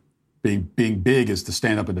bigger. Being big is to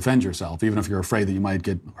stand up and defend yourself, even if you're afraid that you might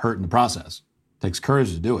get hurt in the process. It takes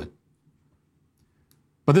courage to do it.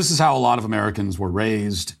 But this is how a lot of Americans were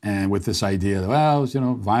raised, and with this idea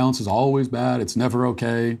that, violence is always bad. It's never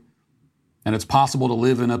okay. And it's possible to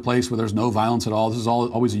live in a place where there's no violence at all. This is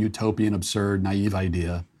always a utopian, absurd, naive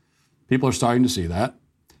idea. People are starting to see that.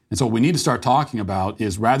 And so what we need to start talking about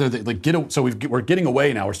is rather than we're getting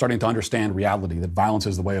away now. We're starting to understand reality, that violence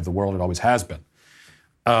is the way of the world. It always has been.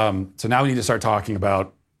 So now we need to start talking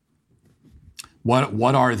about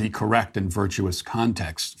what are the correct and virtuous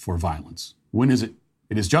contexts for violence? When is it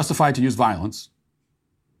is justified to use violence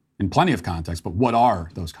in plenty of contexts, but what are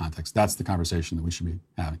those contexts? That's the conversation that we should be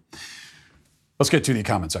having. Let's get to the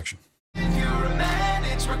comment section. If you're a man,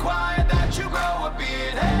 it's required that you grow a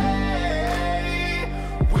beard. Hey,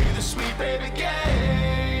 we the sweet baby gang.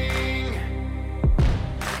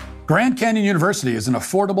 Grand Canyon University is an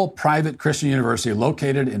affordable private Christian university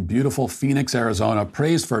located in beautiful Phoenix, Arizona.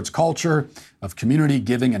 Praised for its culture of community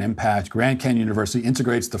giving and impact, Grand Canyon University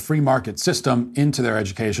integrates the free market system into their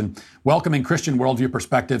education, welcoming Christian worldview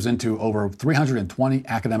perspectives into over 320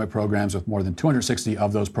 academic programs, with more than 260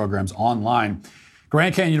 of those programs online.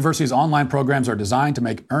 Grand Canyon University's online programs are designed to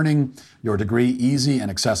make earning your degree easy and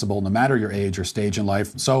accessible, no matter your age or stage in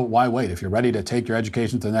life. So why wait? If you're ready to take your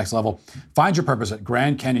education to the next level, find your purpose at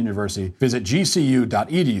Grand Canyon University. Visit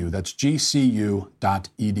gcu.edu. That's gcu.edu.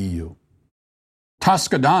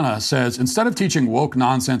 Tuscadana says, instead of teaching woke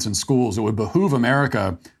nonsense in schools, it would behoove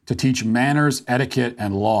America to teach manners, etiquette,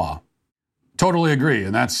 and law. Totally agree.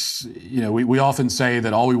 And that's, we often say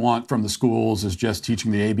that all we want from the schools is just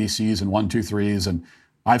teaching the ABCs and 1, 2, 3s. And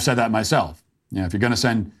I've said that myself. If you're going to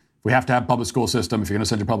if we have to have a public school system, if you're going to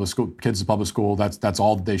send your kids to public school, that's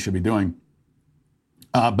all that they should be doing.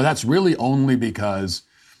 But that's really only because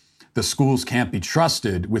the schools can't be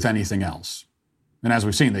trusted with anything else. And as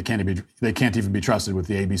we've seen, they can't even be trusted with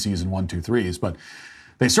the ABCs and 1, 2, 3s. But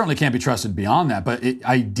they certainly can't be trusted beyond that. But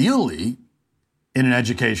ideally, in an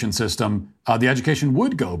education system, the education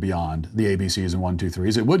would go beyond the ABCs and 1, 2,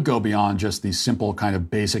 3s. It would go beyond just these simple kind of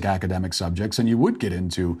basic academic subjects, and you would get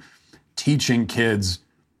into teaching kids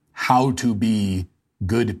how to be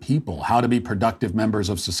good people, how to be productive members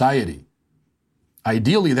of society.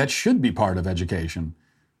 Ideally, that should be part of education.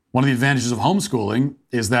 One of the advantages of homeschooling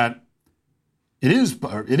is that it is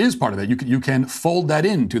part of it. You can fold that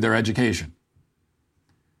into their education,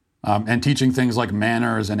 and teaching things like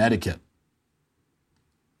manners and etiquette.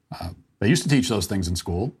 They used to teach those things in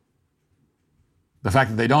school. The fact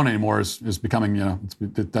that they don't anymore is becoming,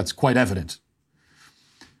 that's quite evident.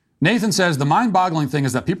 Nathan says, the mind-boggling thing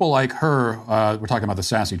is that people like her, we're talking about the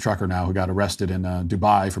sassy trucker now who got arrested in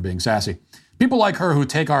Dubai for being sassy. People like her who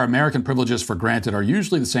take our American privileges for granted are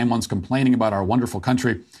usually the same ones complaining about our wonderful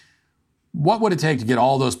country. What would it take to get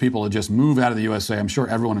all those people to just move out of the USA? I'm sure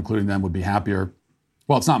everyone, including them, would be happier.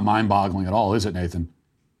 Well, it's not mind-boggling at all, is it, Nathan?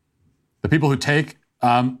 The people who take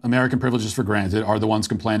American privileges for granted are the ones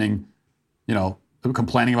complaining about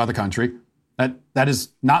the country. That is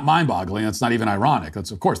not mind-boggling. That's not even ironic. That's,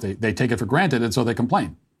 of course, they take it for granted, and so they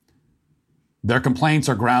complain. Their complaints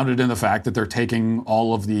are grounded in the fact that they're taking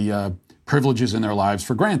all of the privileges in their lives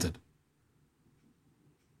for granted.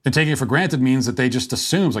 And taking it for granted means that they just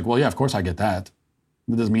assume, like, well, yeah, of course I get that.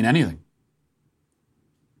 It doesn't mean anything.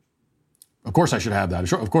 Of course I should have that.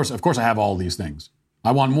 Sure, of course I have all these things.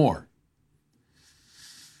 I want more.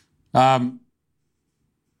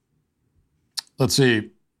 Let's see.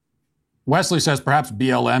 Wesley says perhaps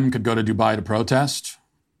BLM could go to Dubai to protest.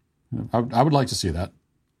 I would like to see that.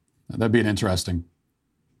 That'd be an interesting.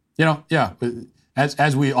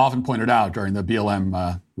 As we often pointed out during the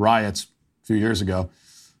BLM riots a few years ago,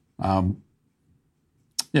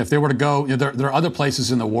 if they were to go, there are other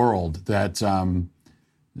places in the world that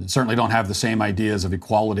certainly don't have the same ideas of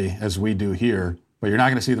equality as we do here, but you're not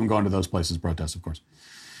going to see them going to those places to protest, of course.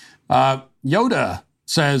 Yoda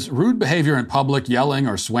says, rude behavior in public, yelling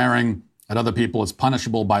or swearing at other people is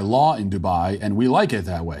punishable by law in Dubai, and we like it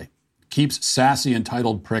that way. Keeps sassy,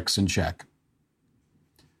 entitled pricks in check.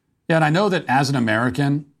 Yeah, and I know that as an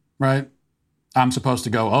American, right, I'm supposed to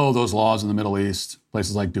go, oh, those laws in the Middle East,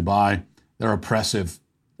 places like Dubai, they're oppressive.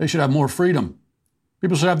 They should have more freedom.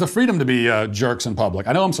 People should have the freedom to be jerks in public.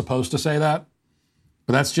 I know I'm supposed to say that,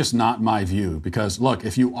 but that's just not my view. Because, look,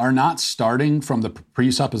 if you are not starting from the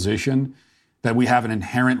presupposition that we have an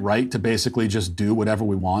inherent right to basically just do whatever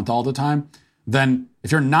we want all the time, then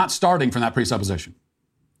if you're not starting from that presupposition,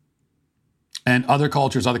 and other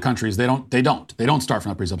cultures, other countries, they don't start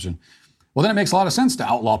from that presupposition, well, then it makes a lot of sense to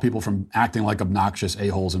outlaw people from acting like obnoxious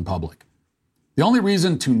a-holes in public. The only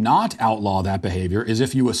reason to not outlaw that behavior is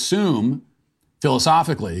if you assume,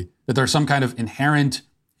 philosophically, that there's some kind of inherent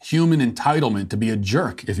human entitlement to be a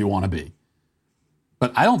jerk if you want to be.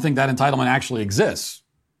 But I don't think that entitlement actually exists.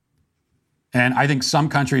 And I think some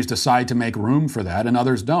countries decide to make room for that and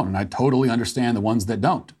others don't. And I totally understand the ones that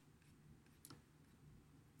don't.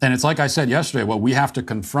 And it's like I said yesterday, what we have to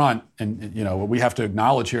confront and what we have to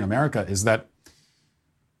acknowledge here in America is that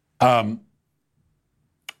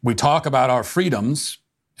we talk about our freedoms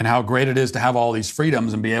and how great it is to have all these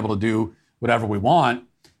freedoms and be able to do whatever we want.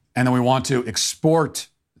 And then we want to export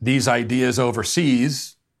these ideas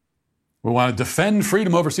overseas. We want to defend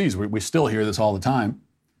freedom overseas. We still hear this all the time.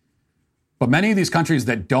 But many of these countries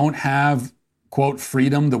that don't have, quote,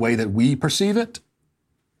 freedom the way that we perceive it,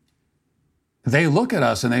 they look at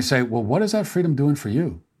us and they say, well, what is that freedom doing for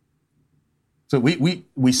you? So we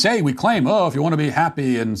claim, oh, if you want to be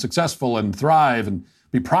happy and successful and thrive and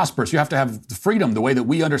be prosperous, you have to have the freedom the way that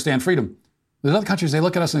we understand freedom. There's other countries, they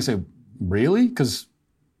look at us and they say, really? Because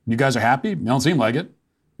you guys are happy? You don't seem like it.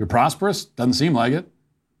 You're prosperous? Doesn't seem like it.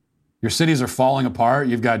 Your cities are falling apart.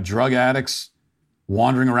 You've got drug addicts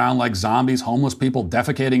wandering around like zombies, homeless people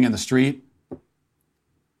defecating in the street.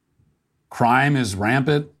 Crime is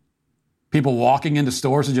rampant. People walking into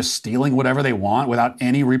stores and just stealing whatever they want without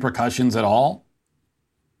any repercussions at all.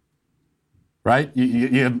 Right?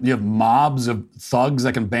 You have mobs of thugs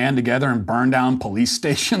that can band together and burn down police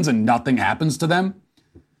stations and nothing happens to them.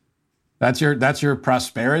 That's your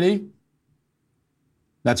prosperity.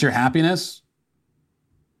 That's your happiness.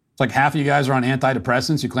 It's like half of you guys are on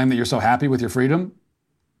antidepressants. You claim that you're so happy with your freedom.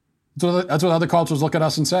 That's what other cultures look at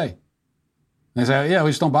us and say. They say, yeah, we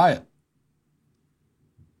just don't buy it.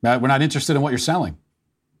 We're not interested in what you're selling.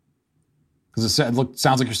 Because it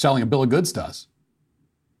sounds like you're selling a bill of goods to us.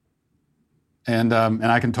 And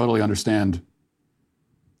I can totally understand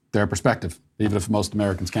their perspective, even if most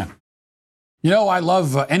Americans can't. You know, I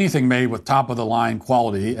love anything made with top-of-the-line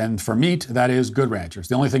quality, and for meat, that is Good Ranchers.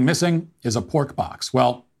 The only thing missing is a pork box.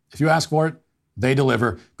 Well, if you ask for it, they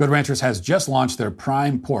deliver. Good Ranchers has just launched their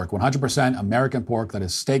Prime Pork, 100% American pork that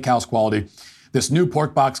is steakhouse quality. This new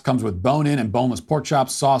pork box comes with bone-in and boneless pork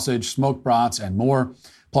chops, sausage, smoked brats, and more.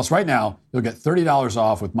 Plus, right now, you'll get $30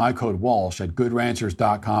 off with my code Walsh at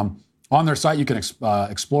goodranchers.com. On their site, you can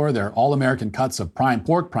explore their all-American cuts of prime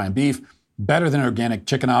pork, prime beef, better than organic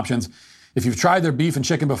chicken options. If you've tried their beef and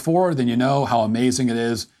chicken before, then you know how amazing it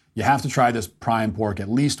is. You have to try this prime pork at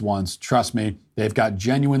least once. Trust me, they've got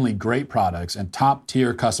genuinely great products and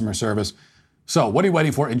top-tier customer service. So what are you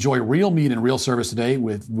waiting for? Enjoy real meat and real service today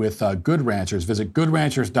with Good Ranchers. Visit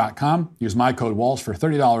goodranchers.com. Use my code Walsh for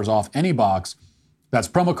 $30 off any box. That's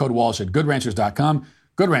promo code Walsh at goodranchers.com.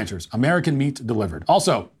 Good Ranchers, American meat delivered.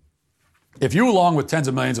 Also, if you, along with tens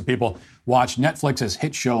of millions of people, watch Netflix's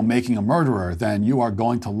hit show Making a Murderer, then you are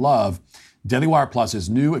going to love Daily Wire Plus's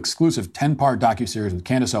new exclusive 10-part docuseries with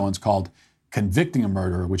Candace Owens called Convicting a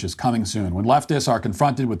Murderer, which is coming soon. When leftists are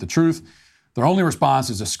confronted with the truth, their only response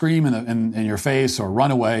is to scream in your face or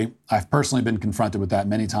run away. I've personally been confronted with that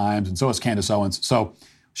many times, and so has Candace Owens. So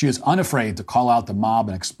she is unafraid to call out the mob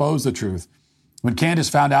and expose the truth. When Candace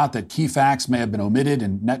found out that key facts may have been omitted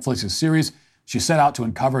in Netflix's series, she set out to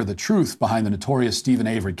uncover the truth behind the notorious Stephen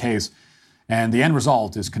Avery case. And the end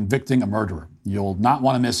result is Convicting a Murderer. You'll not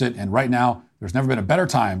want to miss it. And right now, there's never been a better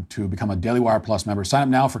time to become a Daily Wire Plus member. Sign up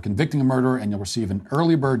now for Convicting a Murderer, and you'll receive an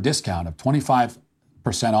early bird discount of 25%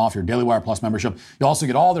 off your Daily Wire Plus membership. You'll also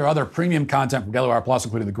get all their other premium content from Daily Wire Plus,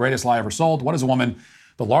 including The Greatest Lie Ever Sold, What is a Woman?,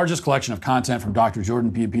 the largest collection of content from Dr.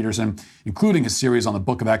 Jordan P. Peterson, including his series on the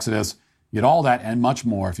Book of Exodus. You get all that and much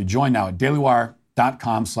more if you join now at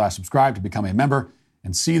dailywire.com/subscribe to become a member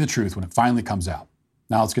and see the truth when it finally comes out.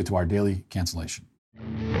 Now let's get to our daily cancellation.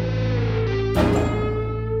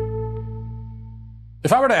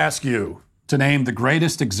 If I were to ask you to name the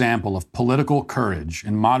greatest example of political courage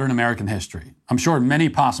in modern American history, I'm sure many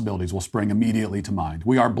possibilities will spring immediately to mind.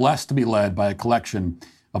 We are blessed to be led by a collection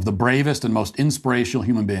of the bravest and most inspirational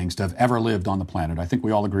human beings to have ever lived on the planet. I think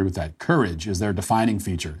we all agree with that. Courage is their defining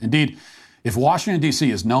feature. Indeed, if Washington, D.C.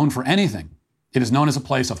 is known for anything, it is known as a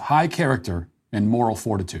place of high character and moral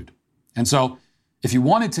fortitude. And so, if you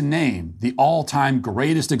wanted to name the all-time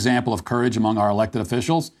greatest example of courage among our elected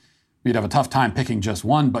officials, you'd have a tough time picking just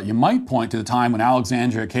one, but you might point to the time when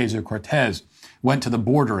Alexandria Ocasio-Cortez went to the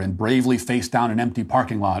border and bravely faced down an empty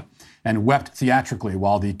parking lot and wept theatrically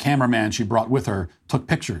while the cameraman she brought with her took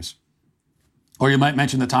pictures. Or you might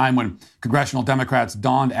mention the time when congressional Democrats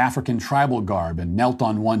donned African tribal garb and knelt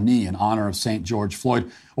on one knee in honor of St. George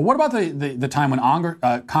Floyd. Or what about the time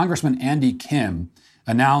when Congressman Andy Kim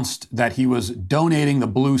announced that he was donating the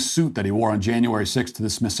blue suit that he wore on January 6th to the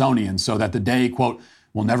Smithsonian so that the day, quote,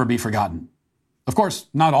 will never be forgotten? Of course,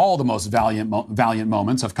 not all the most valiant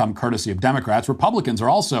moments have come courtesy of Democrats. Republicans are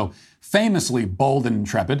also famously bold and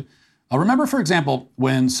intrepid. Remember, for example,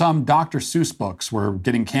 when some Dr. Seuss books were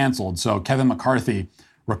getting canceled, so Kevin McCarthy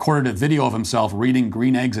recorded a video of himself reading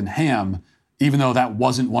Green Eggs and Ham, even though that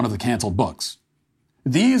wasn't one of the canceled books.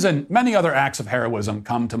 These and many other acts of heroism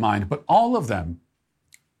come to mind, but all of them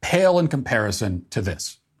pale in comparison to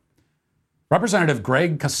this. Representative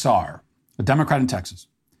Greg Casar, a Democrat in Texas,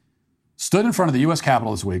 stood in front of the U.S.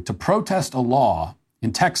 Capitol this week to protest a law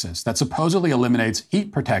in Texas that supposedly eliminates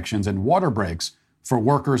heat protections and water breaks for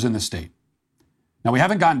workers in the state. Now, we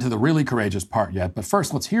haven't gotten to the really courageous part yet, but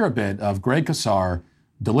first, let's hear a bit of Greg Casar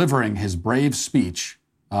delivering his brave speech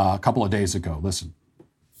a couple of days ago. Listen.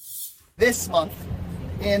 This month,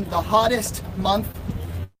 in the hottest month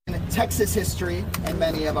in Texas history and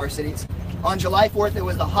many of our cities, on July 4th, it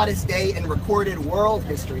was the hottest day in recorded world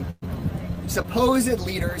history. Supposed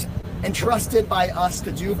leaders entrusted by us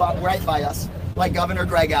to do right by us, like Governor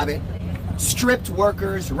Greg Abbott, stripped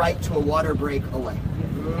workers' right to a water break away.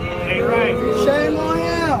 Ain't right. Shame on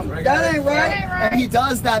him. That ain't right. And he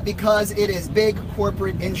does that because it is big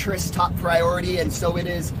corporate interest top priority, and so it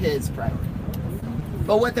is his priority.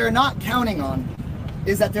 But what they're not counting on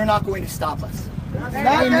is that they're not going to stop us.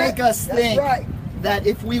 They make us think that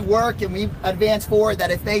if we work and we advance forward, that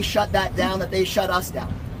if they shut that down, that they shut us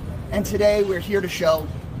down. And today we're here to show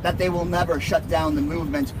that they will never shut down the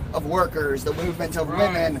movement of workers, the movement of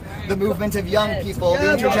women, the movement of young people, the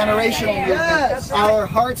intergenerational movement. Our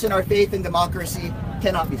hearts and our faith in democracy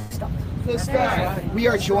cannot be stopped. We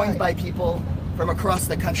are joined by people from across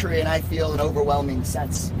the country, and I feel an overwhelming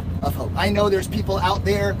sense of hope. I know there's people out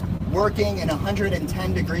there working in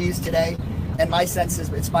 110 degrees today, and my sense is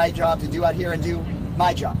it's my job to do out here and do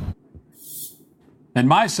my job. And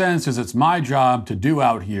my sense is it's my job to do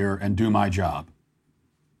out here and do my job.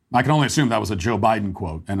 I can only assume that was a Joe Biden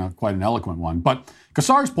quote, and quite an eloquent one. But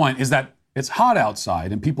Kassar's point is that it's hot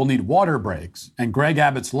outside and people need water breaks, and Greg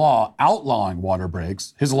Abbott's law outlawing water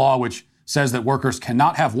breaks, his law which says that workers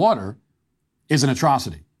cannot have water, is an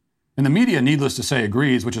atrocity. And the media, needless to say,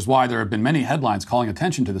 agrees, which is why there have been many headlines calling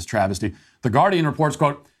attention to this travesty. The Guardian reports,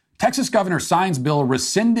 quote, Texas governor signs bill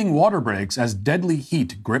rescinding water breaks as deadly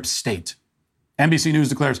heat grips state. NBC News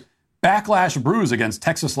declares backlash brews against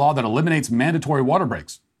Texas law that eliminates mandatory water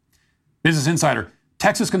breaks. Business Insider,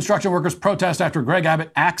 Texas construction workers protest after Greg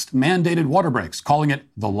Abbott axed mandated water breaks, calling it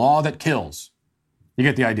the law that kills. You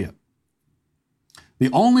get the idea. The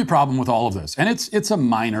only problem with all of this, and it's a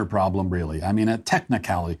minor problem really, I mean a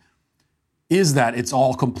technicality, is that it's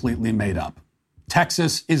all completely made up.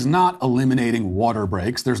 Texas is not eliminating water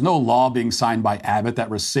breaks. There's no law being signed by Abbott that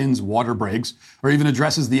rescinds water breaks or even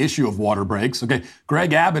addresses the issue of water breaks. Okay,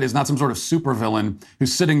 Greg Abbott is not some sort of supervillain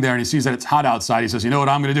who's sitting there and he sees that it's hot outside. He says, you know what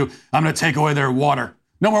I'm going to do? I'm going to take away their water.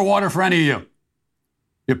 No more water for any of you.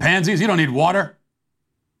 You pansies, you don't need water.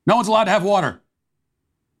 No one's allowed to have water.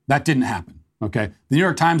 That didn't happen, okay? The New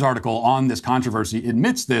York Times article on this controversy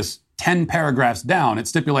admits this 10 paragraphs down. It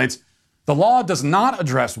stipulates, the law does not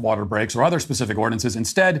address water breaks or other specific ordinances.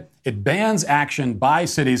 Instead, it bans action by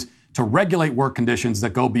cities to regulate work conditions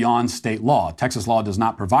that go beyond state law. Texas law does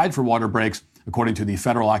not provide for water breaks, according to the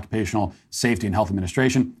Federal Occupational Safety and Health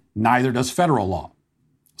Administration. Neither does federal law.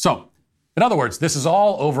 So, in other words, this is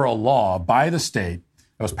all over a law by the state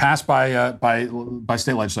that was passed by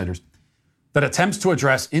state legislators that attempts to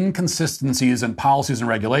address inconsistencies in policies and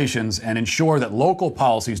regulations and ensure that local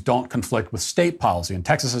policies don't conflict with state policy. And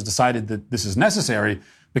Texas has decided that this is necessary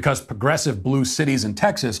because progressive blue cities in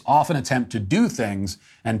Texas often attempt to do things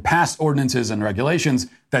and pass ordinances and regulations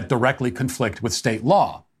that directly conflict with state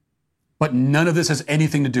law. But none of this has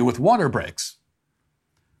anything to do with water breaks.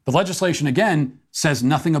 The legislation, again, says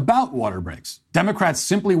nothing about water breaks. Democrats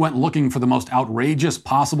simply went looking for the most outrageous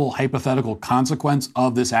possible hypothetical consequence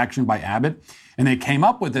of this action by Abbott, and they came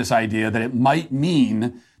up with this idea that it might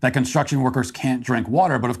mean that construction workers can't drink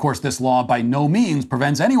water. But of course, this law by no means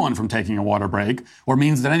prevents anyone from taking a water break or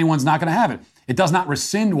means that anyone's not going to have it. It does not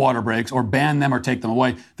rescind water breaks or ban them or take them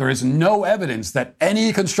away. There is no evidence that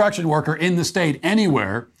any construction worker in the state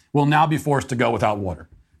anywhere will now be forced to go without water.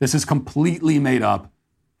 This is completely made up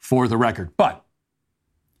for the record. But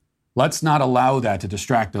let's not allow that to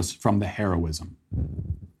distract us from the heroism.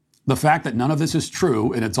 The fact that none of this is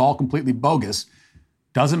true and it's all completely bogus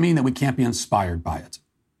doesn't mean that we can't be inspired by it.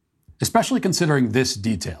 Especially considering this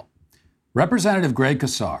detail. Representative Greg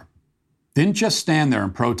Kassar didn't just stand there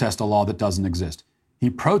and protest a law that doesn't exist. He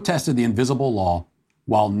protested the invisible law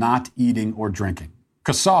while not eating or drinking.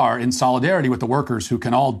 Kassar, in solidarity with the workers who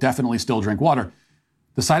can all definitely still drink water,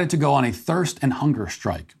 decided to go on a thirst and hunger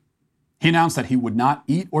strike. He announced that he would not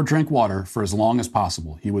eat or drink water for as long as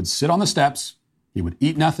possible. He would sit on the steps, he would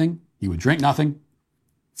eat nothing, he would drink nothing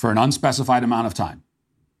for an unspecified amount of time.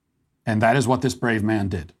 And that is what this brave man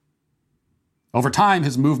did. Over time,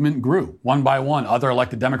 his movement grew. One by one, other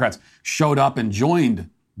elected Democrats showed up and joined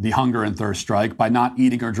the hunger and thirst strike by not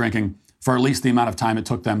eating or drinking for at least the amount of time it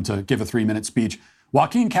took them to give a 3-minute speech.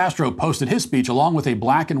 Joaquin Castro posted his speech along with a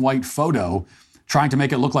black and white photo trying to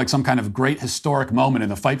make it look like some kind of great historic moment in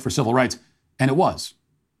the fight for civil rights. And it was.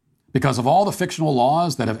 Because of all the fictional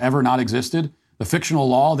laws that have ever not existed, the fictional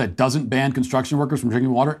law that doesn't ban construction workers from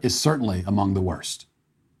drinking water is certainly among the worst.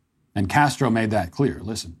 And Castro made that clear.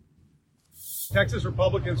 Listen. Texas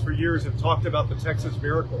Republicans for years have talked about the Texas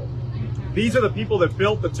miracle. These are the people that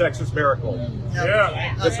built the Texas miracle.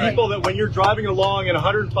 Yeah. The people that when you're driving along in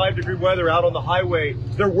 105-degree weather out on the highway,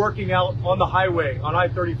 they're working out on the highway on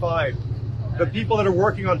I-35. The people that are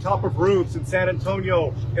working on top of roofs in San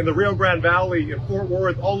Antonio, in the Rio Grande Valley, in Fort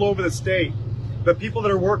Worth, all over the state. The people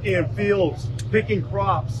that are working in fields, picking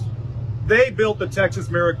crops. They built the Texas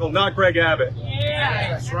miracle, not Greg Abbott. Yeah.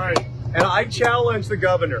 That's right. And I challenge the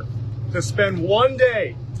governor to spend one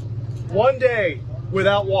day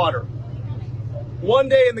without water. One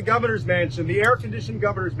day in the governor's mansion, the air-conditioned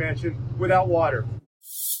governor's mansion, without water.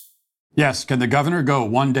 Yes, can the governor go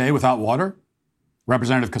one day without water?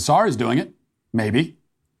 Representative Kassar is doing it. Maybe.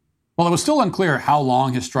 Well, it was still unclear how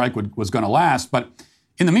long his strike was going to last, but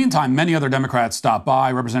in the meantime, many other Democrats stopped by.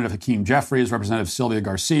 Representative Hakeem Jeffries, Representative Sylvia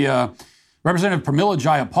Garcia, Representative Pramila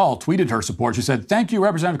Jayapal tweeted her support. She said, "Thank you,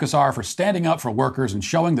 Representative Kassar, for standing up for workers and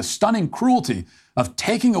showing the stunning cruelty of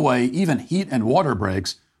taking away even heat and water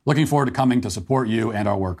breaks. Looking forward to coming to support you and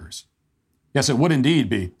our workers." Yes, it would indeed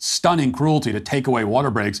be stunning cruelty to take away water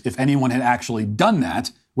breaks if anyone had actually done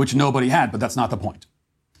that, which nobody had, but that's not the point.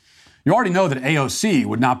 You already know that AOC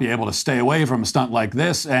would not be able to stay away from a stunt like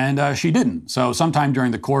this, and she didn't. So sometime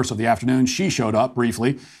during the course of the afternoon, she showed up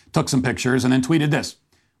briefly, took some pictures, and then tweeted this.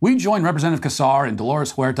 "We joined Representative Kassar and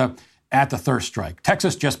Dolores Huerta at the thirst strike.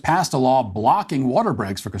 Texas just passed a law blocking water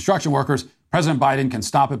breaks for construction workers. President Biden can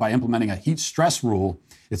stop it by implementing a heat stress rule.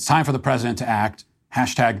 It's time for the president to act.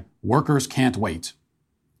 Hashtag workers can't wait."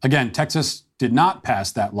 Again, Texas did not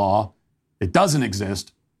pass that law. It doesn't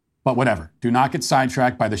exist, but whatever. Do not get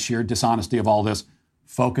sidetracked by the sheer dishonesty of all this.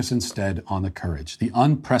 Focus instead on the courage, the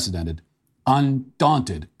unprecedented,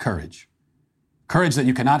 undaunted courage. Courage that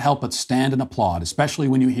you cannot help but stand and applaud, especially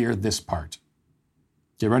when you hear this part.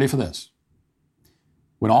 Get ready for this.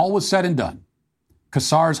 When all was said and done,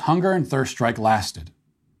 Kassar's hunger and thirst strike lasted,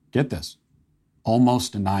 get this,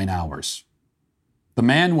 almost 9 hours. The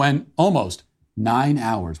man went almost 9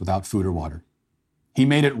 hours without food or water. He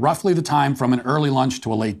made it roughly the time from an early lunch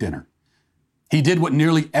to a late dinner. He did what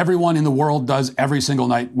nearly everyone in the world does every single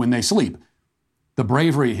night when they sleep. The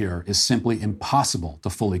bravery here is simply impossible to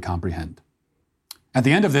fully comprehend. At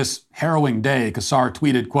the end of this harrowing day, Kassar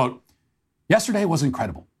tweeted, quote, "Yesterday was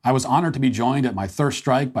incredible. I was honored to be joined at my thirst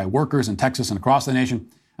strike by workers in Texas and across the nation,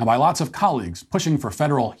 and by lots of colleagues pushing for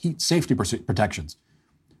federal heat safety protections.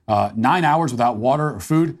 9 hours without water or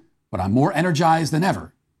food, but I'm more energized than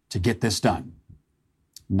ever to get this done."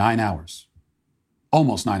 9 hours.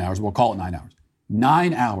 Almost 9 hours. We'll call it 9 hours.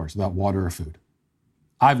 9 hours without water or food.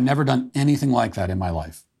 I've never done anything like that in my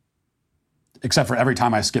life, except for every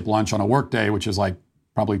time I skip lunch on a work day, which is like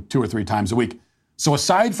probably 2 or 3 times a week. So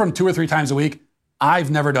aside from 2 or 3 times a week,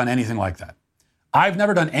 I've never done anything like that. I've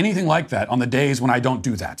never done anything like that on the days when I don't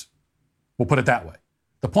do that. We'll put it that way.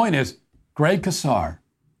 The point is, Greg Kassar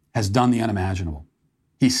has done the unimaginable.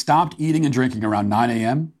 He stopped eating and drinking around 9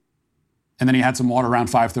 a.m., and then he had some water around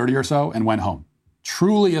 5:30 or so and went home.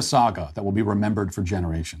 Truly a saga that will be remembered for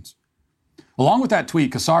generations. Along with that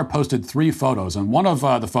tweet, Kassar posted 3 photos, and one of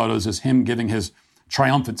the photos is him giving his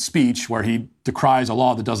triumphant speech where he decries a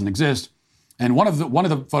law that doesn't exist. And one of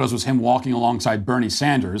the photos was him walking alongside Bernie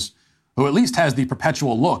Sanders, who at least has the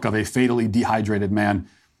perpetual look of a fatally dehydrated man.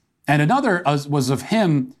 And another was of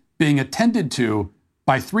him being attended to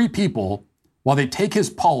by 3 people while they take his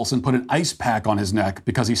pulse and put an ice pack on his neck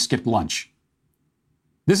because he skipped lunch.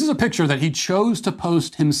 This is a picture that he chose to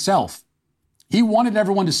post himself. He wanted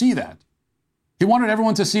everyone to see that. He wanted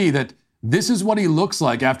everyone to see that this is what he looks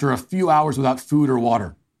like after a few hours without food or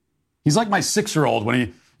water. He's like my 6-year-old when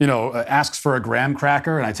he, asks for a graham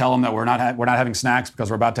cracker and I tell him that we're not having snacks because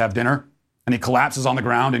we're about to have dinner, and he collapses on the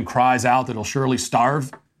ground and cries out that he'll surely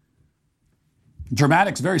starve.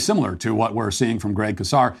 Dramatic's very similar to what we're seeing from Greg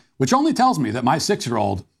Kassar, which only tells me that my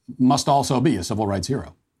 6-year-old must also be a civil rights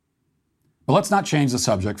hero. But let's not change the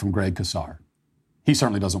subject from Greg Kassar. He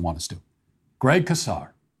certainly doesn't want us to. Greg Kassar,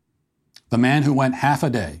 the man who went half a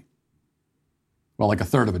day, well, like a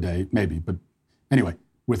third of a day, maybe, but anyway,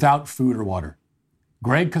 without food or water.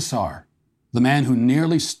 Greg Kassar, the man who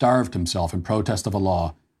nearly starved himself in protest of a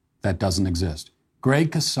law that doesn't exist.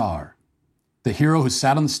 Greg Kassar, the hero who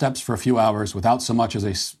sat on the steps for a few hours without so much as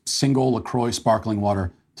a single LaCroix sparkling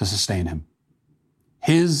water to sustain him.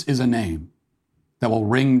 His is a name that will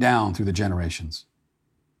ring down through the generations.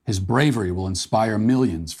 His bravery will inspire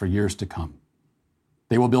millions for years to come.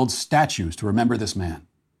 They will build statues to remember this man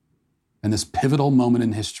and this pivotal moment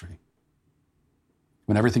in history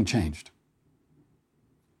when everything changed.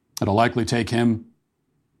 It'll likely take him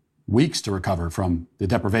weeks to recover from the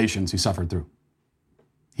deprivations he suffered through.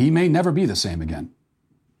 He may never be the same again.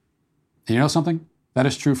 And you know something? That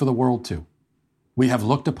is true for the world too. We have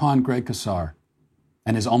looked upon Greg Kassar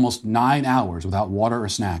and his almost 9 hours without water or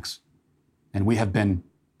snacks, and we have been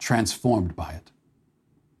transformed by it.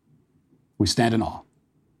 We stand in awe,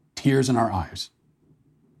 tears in our eyes,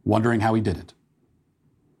 wondering how he did it,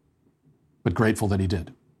 but grateful that he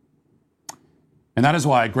did. And that is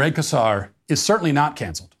why Greg Kassar is certainly not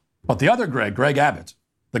canceled. But the other Greg Abbott,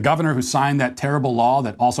 the governor who signed that terrible law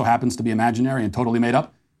that also happens to be imaginary and totally made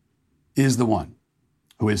up, is the one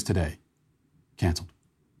who is today canceled.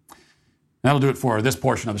 That'll do it for this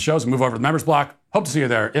portion of the show. So move over to the members block. Hope to see you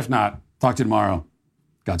there. If not, talk to you tomorrow.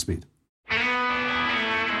 Godspeed.